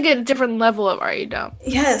 it's like a different level of Are You Dumb?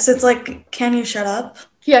 Yes, it's like, can you shut up?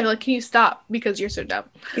 Yeah, like, can you stop because you're so dumb?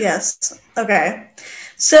 Yes. Okay.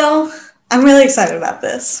 So I'm really excited about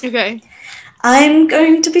this. Okay. I'm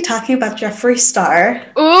going to be talking about Jeffree Star.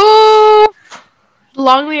 Ooh!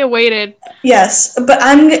 Longly awaited. Yes, but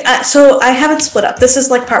so I haven't split up. This is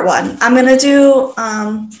like part one. I'm gonna do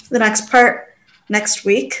the next part next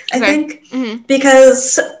week, I think,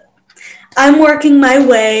 because I'm working my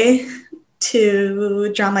way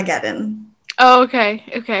to Dramageddon. Oh,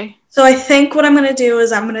 okay. So I think what I'm gonna do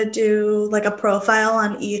is I'm gonna do like a profile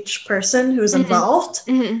on each person who's involved,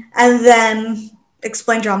 and then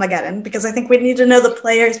explain Dramageddon, because I think we need to know the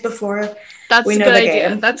players before we know the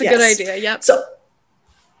game. That's a good idea. Yep. So,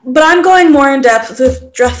 but I'm going more in depth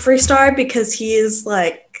with Jeffree Star because he's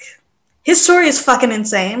like, his story is fucking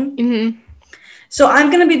insane. So I'm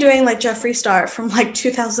gonna be doing like Jeffree Star from like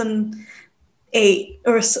 2008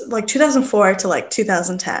 or like 2004 to like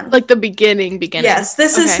 2010. Like the beginning. Yes,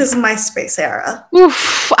 this is his MySpace era.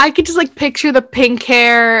 Oof, I could just like picture the pink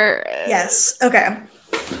hair. Yes. Okay.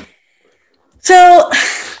 So.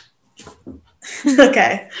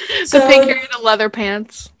 Okay. The pink hair and the leather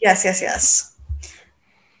pants. Yes.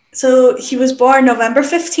 So he was born November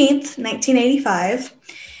 15th, 1985.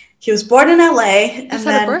 He was born in LA. He just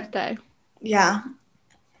had a birthday. Yeah.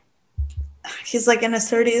 He's like in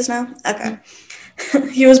his 30s now. Okay.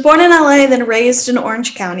 He was born in LA, then raised in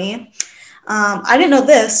Orange County. I didn't know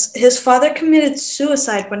this. His father committed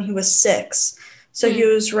suicide when he was 6. So he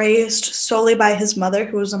was raised solely by his mother,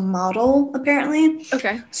 who was a model, apparently.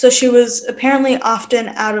 Okay. So she was apparently often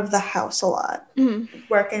out of the house a lot,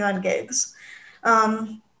 working on gigs.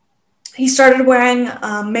 He started wearing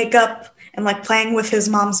makeup and like playing with his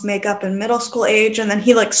mom's makeup in middle school age, and then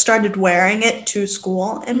he like started wearing it to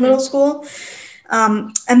school in middle school.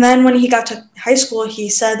 And then when he got to high school, he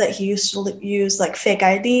said that he used to use like fake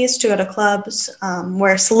IDs to go to clubs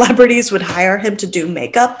where celebrities would hire him to do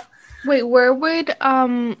makeup. Wait, where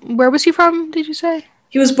was he from, did you say?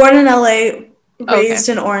 He was born in LA, raised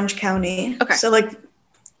in Orange County. Okay. So like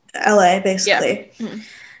LA, basically. Yeah.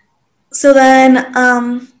 So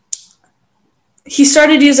then he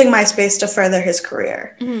started using MySpace to further his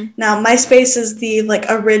career. Now, MySpace is the like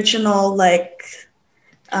original like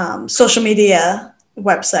social media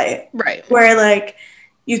website. Right. Where like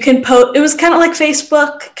you can post, it was kind of like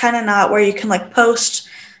Facebook, kind of not, where you can like post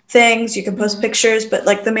things, you can post pictures, but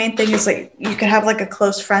like the main thing is like you could have like a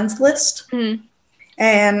close friends list.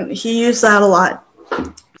 And he used that a lot.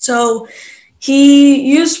 So he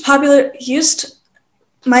used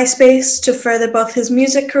MySpace to further both his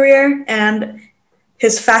music career and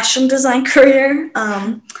his fashion design career.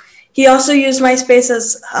 He also used MySpace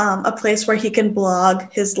as a place where he can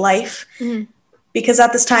blog his life, because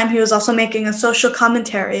at this time he was also making a social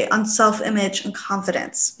commentary on self-image and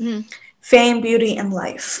confidence. Fame, beauty, and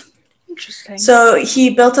life. Interesting. So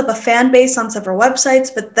he built up a fan base on several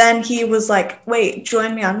websites, but then he was like, wait,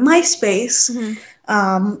 join me on MySpace.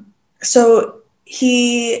 So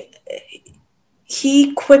he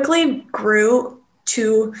quickly grew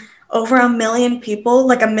to over 1 million people,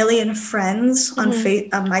 like 1 million friends on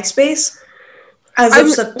MySpace.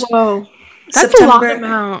 As of Whoa, that's September, a lot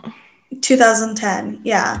amount. 2010,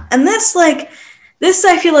 yeah. And this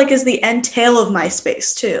I feel like is the end tail of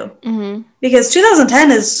MySpace too, because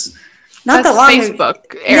 2010 is not that long.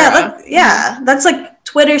 Facebook era. That's like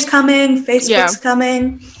Twitter's coming, Facebook's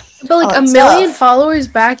coming. But like 1 million followers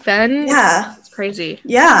back then, it's crazy.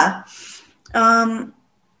 Yeah, and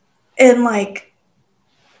like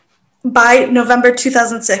by November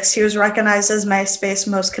 2006, he was recognized as MySpace's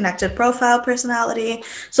most connected profile personality.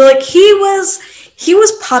 So like he was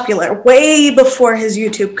popular way before his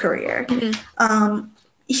YouTube career.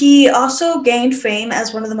 He also gained fame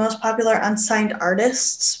as one of the most popular unsigned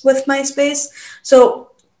artists with MySpace. So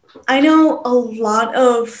I know a lot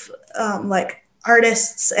of like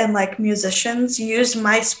artists and like musicians use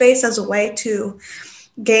MySpace as a way to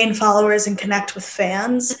gain followers and connect with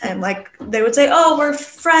fans, and like they would say, oh, we're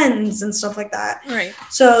friends and stuff like that. Right.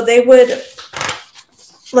 So they would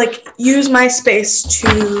like use MySpace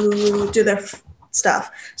to do their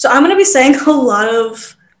stuff. So I'm going to be saying a lot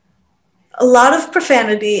of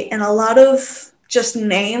profanity and a lot of just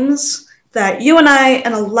names that you and I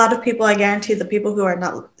and a lot of people, I guarantee the people who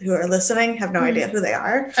are listening have no idea who they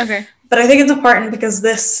are. Okay. But I think it's important because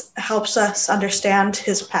this helps us understand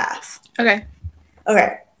his path. Okay.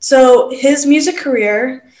 So his music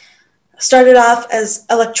career started off as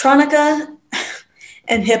electronica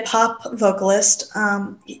and hip hop vocalist.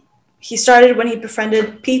 He started when he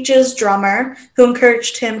befriended Peaches, drummer, who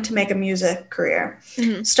encouraged him to make a music career.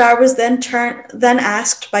 Star was then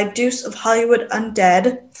asked by Deuce of Hollywood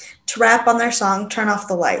Undead to rap on their song "Turn Off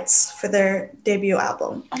the Lights" for their debut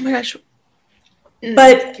album. Oh my gosh!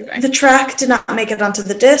 But the track did not make it onto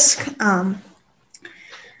the disc.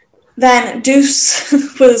 Then Deuce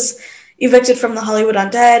was Evicted from the Hollywood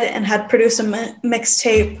Undead, and had produced a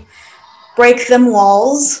mixtape, Break Them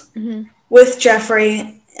Walls, with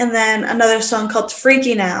Jeffrey, and then another song called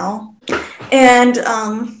Freaky Now. And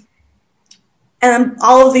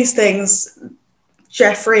all of these things,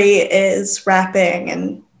 Jeffrey is rapping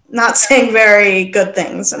and not saying very good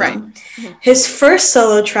things. Right. His first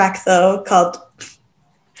solo track, though, called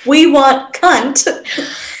We Want Cunt,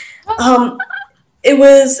 it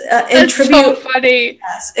was in tribute. That's so funny.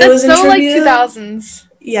 Yes, it was in so tribute, like 2000s.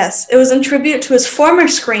 Yes, it was in tribute to his former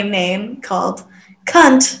screen name called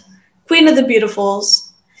Cunt, Queen of the Beautifuls.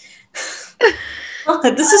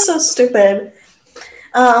 This is so stupid.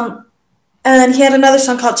 And then he had another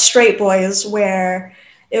song called Straight Boys, where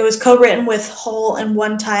it was co-written with Hole and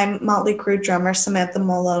one-time Motley Crue drummer Samantha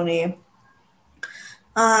Maloney.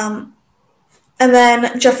 And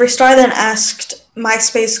then Jeffree Star then asked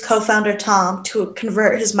MySpace co-founder Tom to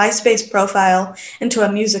convert his MySpace profile into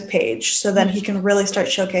a music page so then he can really start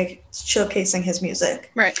showcasing his music.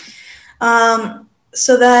 Right.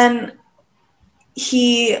 So then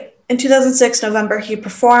in 2006 November, he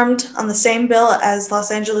performed on the same bill as Los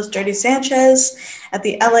Angeles Dirty Sanchez at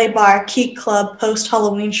the LA bar Key Club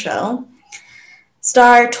post-Halloween show.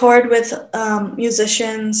 Star toured with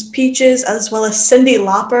musicians Peaches as well as Cyndi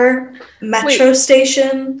Lauper. Metro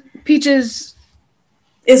Station. Peaches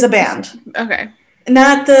is a band. Okay.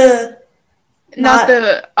 Not the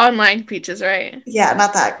online Peaches, right? Yeah,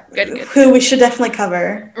 not that. Good. Who we should definitely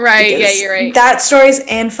cover. Right, yeah, you're right. That story's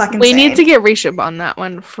fucking We need to get Rishabh on that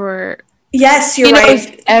one for... Yes, you're right.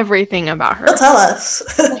 He knows everything about her. He'll tell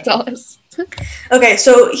us. Okay,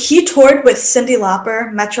 so he toured with Cyndi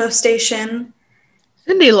Lauper, Metro Station.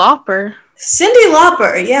 Cyndi Lauper? Cyndi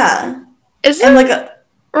Lauper, yeah.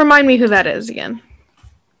 Remind me who that is again.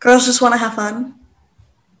 Girls Just Want to Have Fun.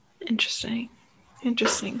 Interesting.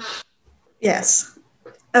 Yes.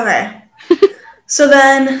 Okay. So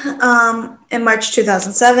then, in March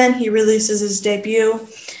 2007, he releases his debut,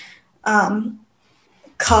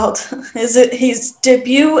 called his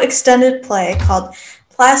debut extended play called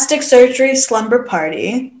Plastic Surgery Slumber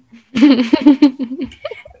Party.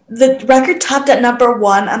 The record topped at number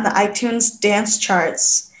 1 on the iTunes dance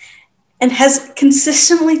charts and has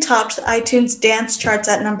consistently topped the iTunes dance charts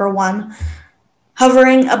at number 1,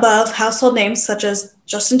 hovering above household names such as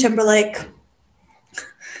Justin Timberlake.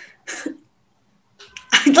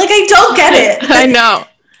 I don't get it. I know.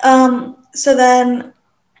 So then,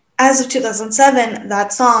 as of 2007,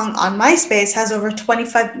 that song on MySpace has over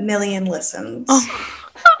 25 million listens. Oh.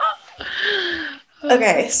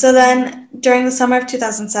 Okay, so then during the summer of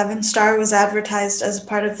 2007, Star was advertised as a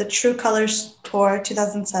part of the True Colors Tour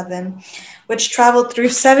 2007, which traveled through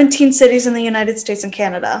 17 cities in the United States and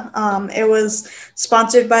Canada. It was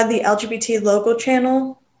sponsored by the LGBT logo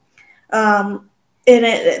channel. And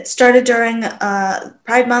it started during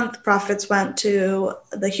Pride Month. Profits went to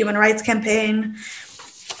the Human Rights Campaign.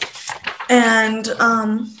 And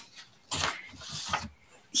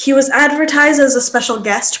he was advertised as a special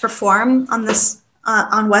guest to perform on this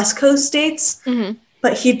on West Coast states,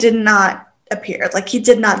 but he did not appear. He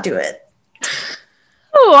did not do it.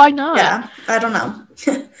 Oh, why not? Yeah, I don't know.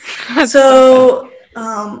 So,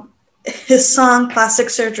 his song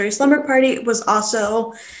 "Plastic Surgery Slumber Party" was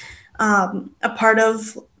also a part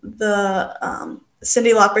of the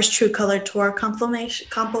Cyndi Lauper's True Color Tour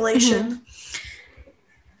compilation.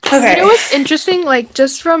 Okay. You know what's interesting?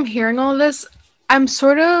 Just from hearing all this, I'm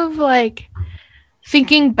sort of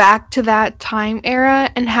thinking back to that time era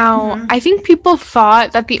and how I think people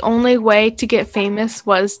thought that the only way to get famous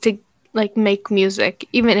was to make music,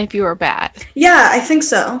 even if you were bad. Yeah, I think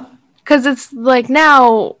so. Because it's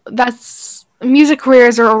now that's music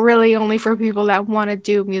careers are really only for people that want to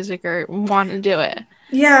do music or want to do it.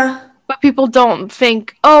 Yeah. But people don't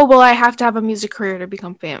think, oh, well, I have to have a music career to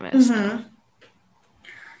become famous.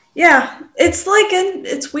 Yeah, it's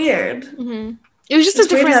it's weird. It was just a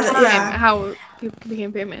different time how people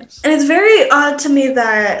became famous. And it's very odd to me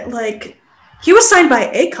that, he was signed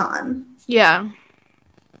by Akon. Yeah.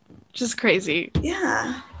 Just crazy.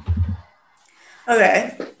 Yeah.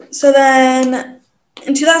 Okay. So then,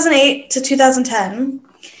 in 2008 to 2010,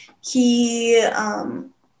 he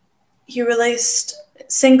released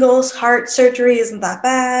singles, Heart Surgery Isn't That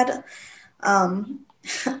Bad,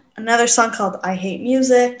 another song called I Hate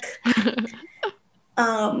Music.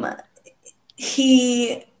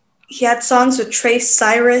 He had songs with Trace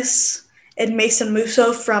Cyrus and Mason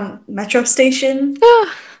Musso from Metro Station.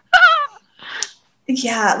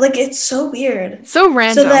 Yeah, it's so weird. So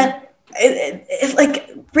random. So that,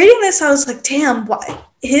 reading this, I was like, damn, why?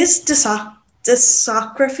 His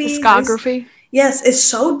discography? Discography? Yes, is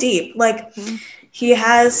so deep. He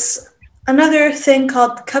has another thing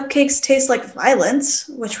called Cupcakes Taste Like Violence,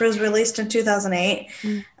 which was released in 2008.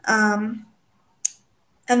 And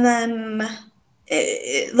then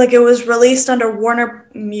it was released under Warner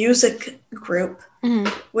Music Group,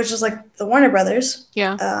 which is like the Warner Brothers.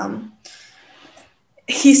 Yeah.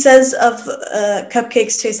 He says of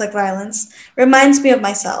Cupcakes Taste Like Violence, reminds me of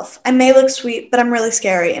myself. I may look sweet, but I'm really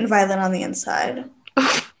scary and violent on the inside.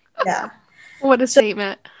 Yeah. What a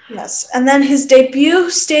statement. Yes. And then his debut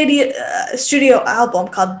studio album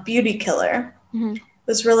called Beauty Killer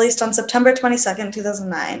was released on September 22nd,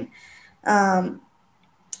 2009.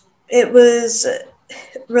 It was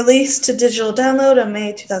released to digital download on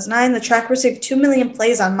May 2009. The track received 2 million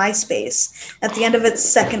plays on MySpace at the end of its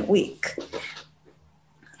second week.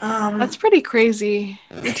 That's pretty crazy.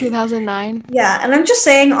 2009. Yeah, and I'm just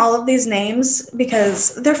saying all of these names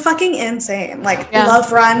because they're fucking insane. Like,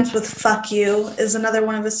 Love Rhymes with Fuck You is another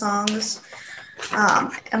one of his songs.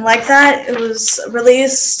 And like that, it was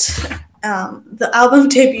released, the album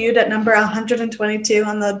debuted at number 122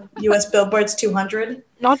 on the US Billboard's 200.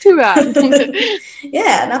 Not too bad.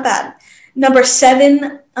 Yeah, not bad. Number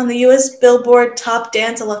 7 on the US Billboard Top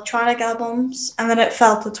Dance Electronic Albums, and then it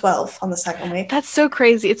fell to 12 on the second week. That's so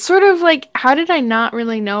crazy. It's sort of like, how did I not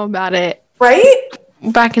really know about it? Right?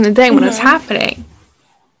 Back in the day when it was happening.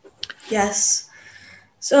 Yes.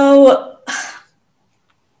 So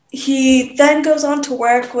he then goes on to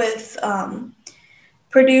work with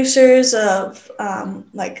producers of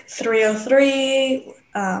like 303,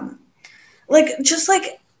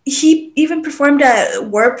 he even performed at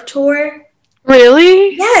Warped Tour.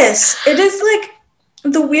 Really? Yes, it is like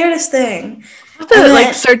the weirdest thing. I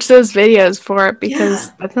have to search those videos for it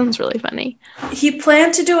because that sounds really funny. He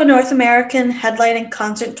planned to do a North American headlining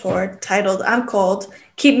concert tour titled "I'm Cold,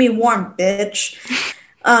 Keep Me Warm, Bitch,"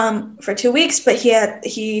 for 2 weeks, but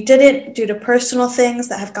he didn't due to personal things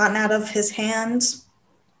that have gotten out of his hands,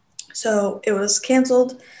 so it was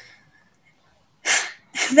canceled.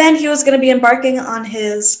 Then he was going to be embarking on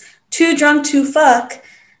his Too Drunk to Fuck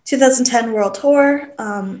 2010 World Tour.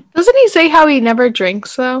 Doesn't he say how he never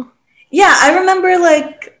drinks, though? Yeah, I remember,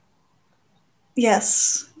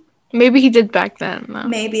 yes. Maybe he did back then, though.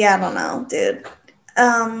 Maybe, I don't know, dude.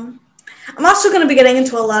 I'm also going to be getting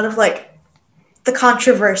into a lot of, the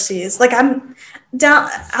controversies. I'm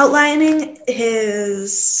outlining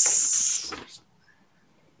his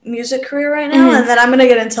music career right now, and then I'm going to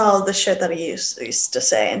get into all of the shit that he used to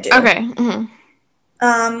say and do. Okay.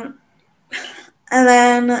 And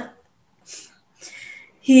then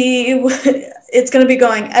it's going to be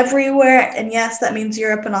going everywhere, and yes, that means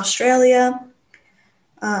Europe and Australia.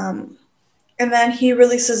 And then he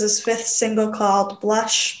releases his 5th single called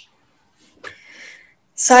Blush.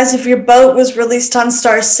 Size of Your Boat was released on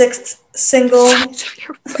Star's 6th single. Size of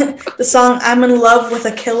Your Boat. The song I'm in Love with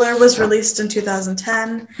a Killer was released in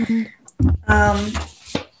 2010.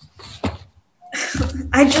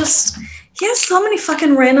 He has so many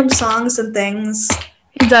fucking random songs and things.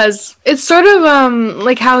 He does. It's sort of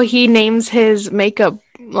like how he names his makeup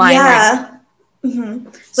line. Yeah.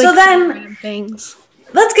 So then, random things.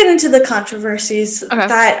 Let's get into the controversies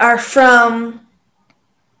that are from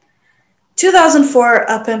 2004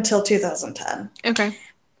 up until 2010. Okay.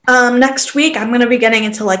 Next week, I'm going to be getting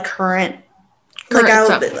into current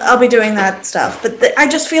I'll be doing that stuff. But I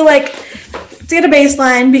just feel like to get a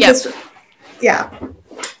baseline because,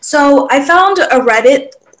 So I found a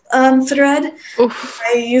Reddit thread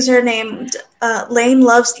by a user named Lane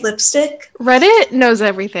Loves Lipstick. Reddit knows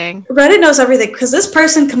everything. Reddit knows everything because this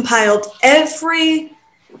person compiled every...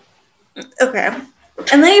 Okay.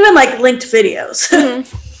 And they even linked videos.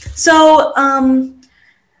 So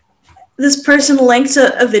this person linked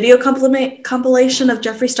a video compilation of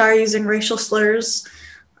Jeffree Star using racial slurs.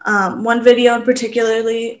 One video in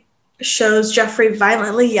particularly shows Jeffree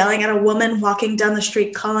violently yelling at a woman walking down the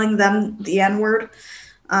street, calling them the N-word.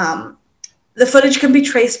 The footage can be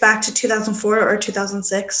traced back to 2004 or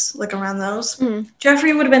 2006, around those.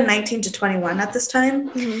 Jeffree would have been 19 to 21 at this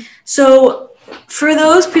time. So for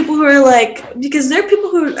those people who are because there are people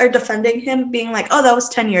who are defending him being oh, that was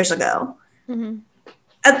 10 years ago.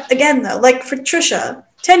 Again, though, for Trisha,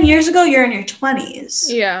 10 years ago, you're in your 20s.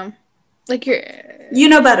 Yeah. You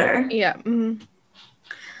know better. Yeah. And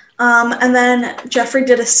then Jeffree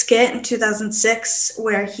did a skit in 2006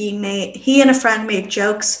 where he and a friend made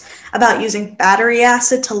jokes about using battery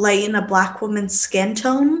acid to lighten a black woman's skin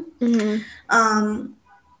tone.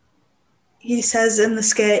 He says in the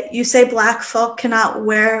skit, "You say black folk cannot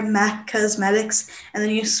wear MAC cosmetics, and then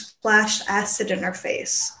you splashed acid in her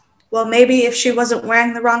face. Well, maybe if she wasn't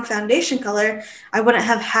wearing the wrong foundation color, I wouldn't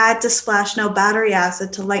have had to splash no battery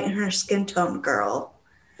acid to lighten her skin tone, girl."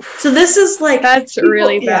 So this is like That's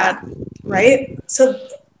really bad. Yeah, right? So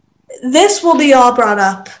this will be all brought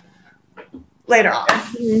up later on.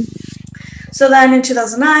 So then in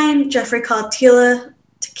 2009, Jeffrey called Tequila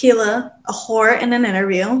a whore in an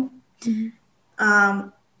interview.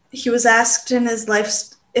 He was asked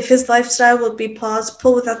if his lifestyle would be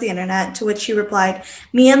plausible without the internet, to which he replied,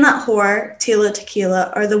 "Me and that whore,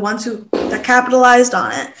 Tequila, are the ones that capitalized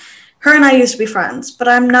on it. Her and I used to be friends, but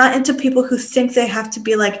I'm not into people who think they have to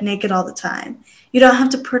be like naked all the time. You don't have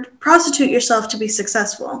to prostitute yourself to be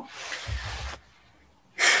successful."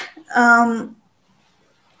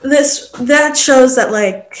 That shows that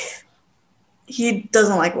like he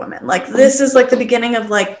doesn't like women. Like this is like the beginning of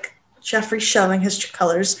like Jeffrey showing his true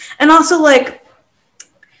colors, and also like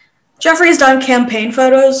Jeffrey's done campaign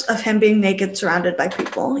photos of him being naked, surrounded by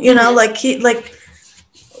people. You know, like he like.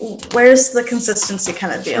 Where's the consistency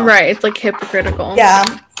kind of deal? Right, it's like hypocritical. Yeah.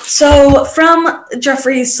 So from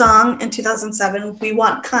Jeffrey's song in 2007, "We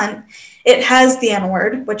Want Cunt," it has the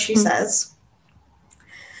N-word, which he says.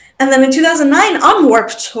 And then in 2009, on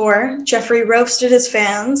Warped Tour, Jeffrey roasted his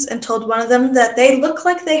fans and told one of them that they look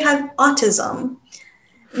like they have autism.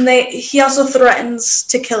 And he also threatens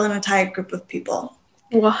to kill an entire group of people.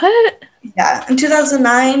 What? Yeah. In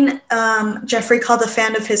 2009, Jeffrey called a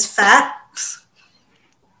fan of his fat.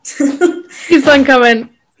 Keeps on coming.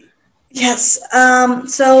 Yes.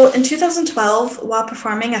 So in 2012, while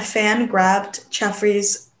performing, a fan grabbed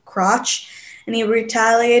Jeffrey's crotch, and he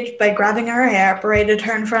retaliated by grabbing her hair, paraded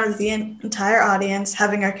her in front of the entire audience,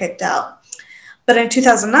 having her kicked out. But in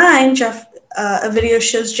 2009, a video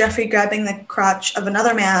shows Jeffrey grabbing the crotch of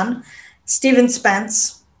another man, Stephen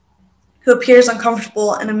Spence, who appears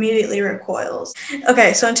uncomfortable and immediately recoils.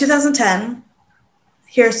 Okay, so in 2010,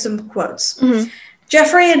 here's some quotes.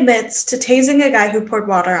 Jeffrey admits to tasing a guy who poured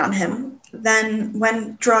water on him. Then,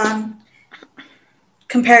 when drawn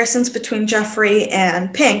comparisons between Jeffrey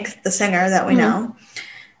and Pink, the singer that we know,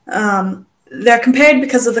 they're compared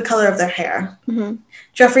because of the color of their hair.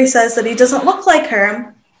 Jeffrey says that he doesn't look like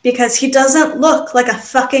her because he doesn't look like a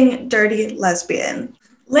fucking dirty lesbian.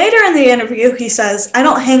 Later in the interview, he says, "I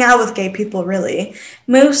don't hang out with gay people, really.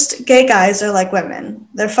 Most gay guys are like women.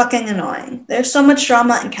 They're fucking annoying. There's so much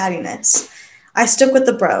drama and cattiness. I stick with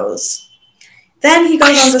the bros." Then he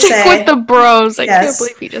goes on to say... Stick with the bros. I can't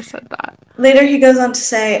believe he just said that. Later he goes on to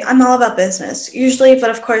say, "I'm all about business, usually, but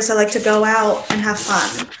of course I like to go out and have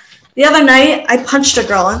fun. The other night, I punched a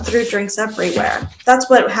girl and threw drinks everywhere. That's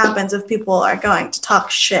what happens if people are going to talk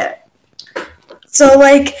shit." So,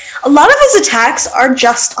 like, a lot of his attacks are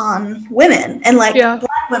just on women, and, like,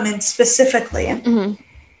 Black women specifically. I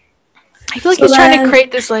feel like he's trying to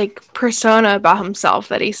create this, like, persona about himself,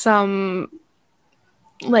 that he's some,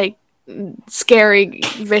 like, scary,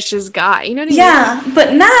 vicious guy. You know what I mean? Yeah,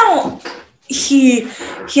 but now he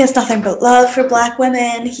has nothing but love for Black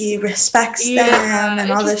women. He respects them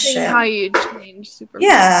and all this shit. How you change Superman.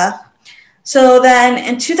 Yeah. So then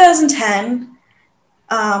in 2010,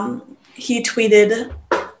 he tweeted,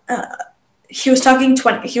 he was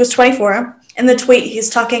 24. In the tweet, he's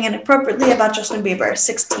talking inappropriately about Justin Bieber,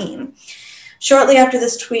 16. Shortly after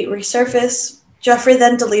this tweet resurfaced, Jeffrey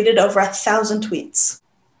then deleted over 1,000 tweets.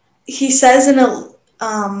 He says in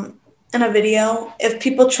a video, if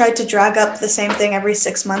people tried to drag up the same thing every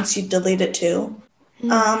 6 months, you'd delete it too.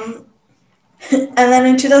 And then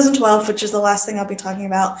in 2012, which is the last thing I'll be talking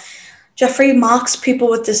about, Jeffrey mocks people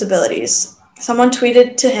with disabilities. Someone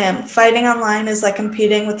tweeted to him, "Fighting online is like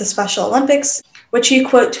competing with the Special Olympics," which he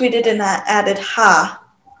quote tweeted and added, "Ha,"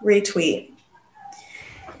 retweet.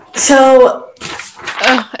 So,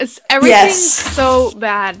 everything's so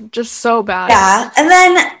bad, just so bad. Yeah, and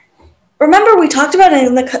then remember we talked about it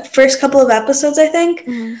in the first couple of episodes, I think,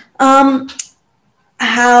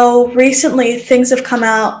 how recently things have come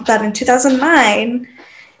out that in 2009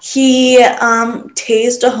 he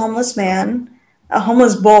tased a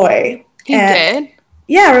homeless boy. He did?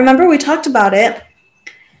 Yeah, remember we talked about it,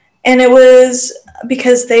 and it was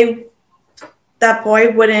because that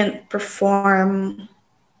boy wouldn't perform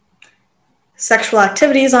sexual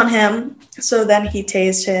activities on him, so then he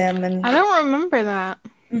tased him. And I don't remember that.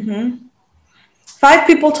 5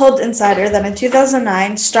 people told Insider that in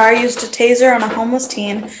 2009, Starr used a taser on a homeless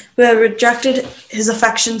teen who had rejected his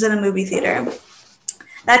affections in a movie theater.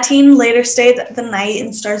 That teen later stayed the night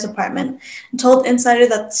in Starr's apartment and told Insider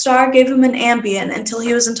that Starr gave him an Ambien until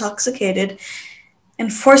he was intoxicated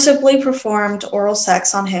and forcibly performed oral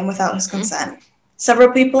sex on him without his consent.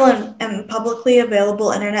 Several people and publicly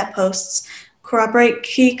available internet posts corroborate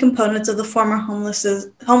key components of the former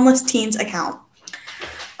homeless teen's account.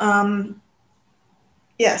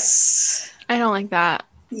 Yes. I don't like that.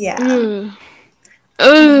 Yeah.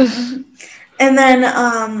 Ugh. And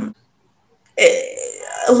then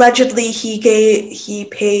allegedly he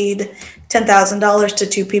paid $10,000 to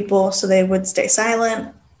two people so they would stay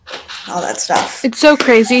silent. All that stuff. It's so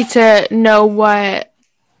crazy to know what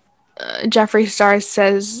Jeffree Star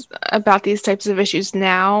says about these types of issues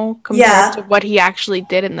now compared to what he actually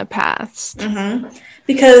did in the past. Mm-hmm.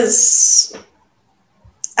 Because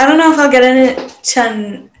I don't know if I'll get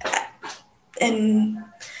into in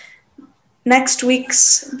next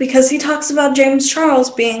week's, because he talks about James Charles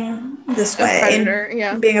being this way,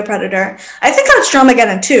 predator, being a predator. I think that's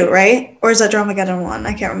Dramageddon 2, right? Or is that Dramageddon 1?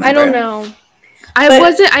 I can't remember. I don't know.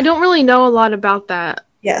 I don't really know a lot about that.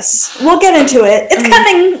 Yes. We'll get into it. It's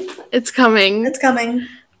coming. It's coming. It's coming.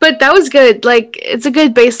 But that was good. Like, it's a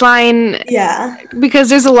good baseline. Yeah. Because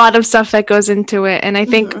there's a lot of stuff that goes into it. And I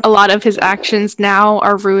think a lot of his actions now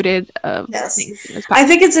are rooted of things in his past. I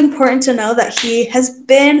think it's important to know that he has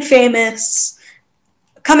been famous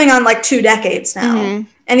coming on like 2 decades now. Mm-hmm.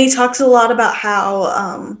 And he talks a lot about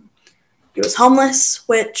how he was homeless,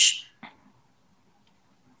 which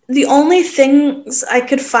the only things I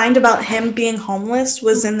could find about him being homeless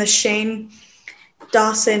was in the Shane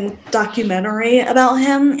Dawson documentary about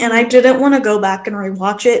him, and I didn't want to go back and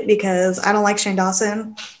rewatch it because I don't like Shane Dawson,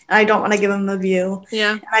 and I don't want to give him a view.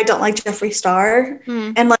 Yeah. And I don't like Jeffree Star.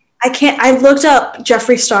 And like I looked up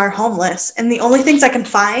Jeffree Star homeless, and the only things I can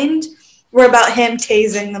find were about him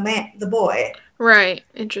tasing the boy. Right.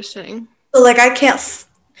 Interesting. So like I can't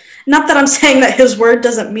not that I'm saying that his word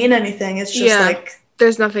doesn't mean anything. It's just like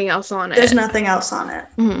there's nothing else on it. There's nothing else on it.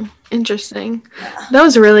 Mm-hmm. Interesting. Yeah. That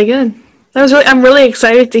was really good. I'm really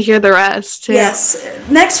excited to hear the rest, too. Yes.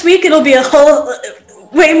 Next week, it'll be a whole,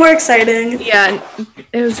 way more exciting. Yeah,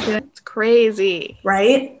 it was good. It's crazy.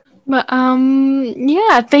 Right? But,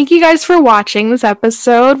 yeah, thank you guys for watching this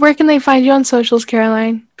episode. Where can they find you on socials,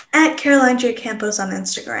 Caroline? At Caroline J. Campos on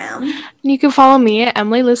Instagram. And you can follow me at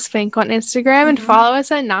Emily Liz Fink on Instagram and follow us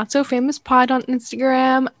at Not So Famous Pod on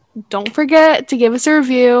Instagram. Don't forget to give us a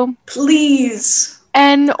review. Please.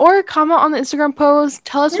 Or comment on the Instagram post.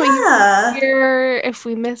 Tell us what you hear. If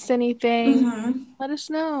we missed anything, let us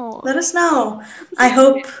know. I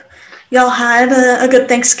hope y'all had a good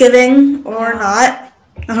Thanksgiving or not.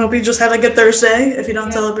 I hope you just had a good Thursday if you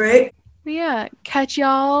don't celebrate. But yeah, catch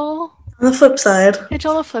y'all on the flip side.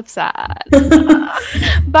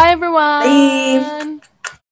 Bye, everyone. Bye.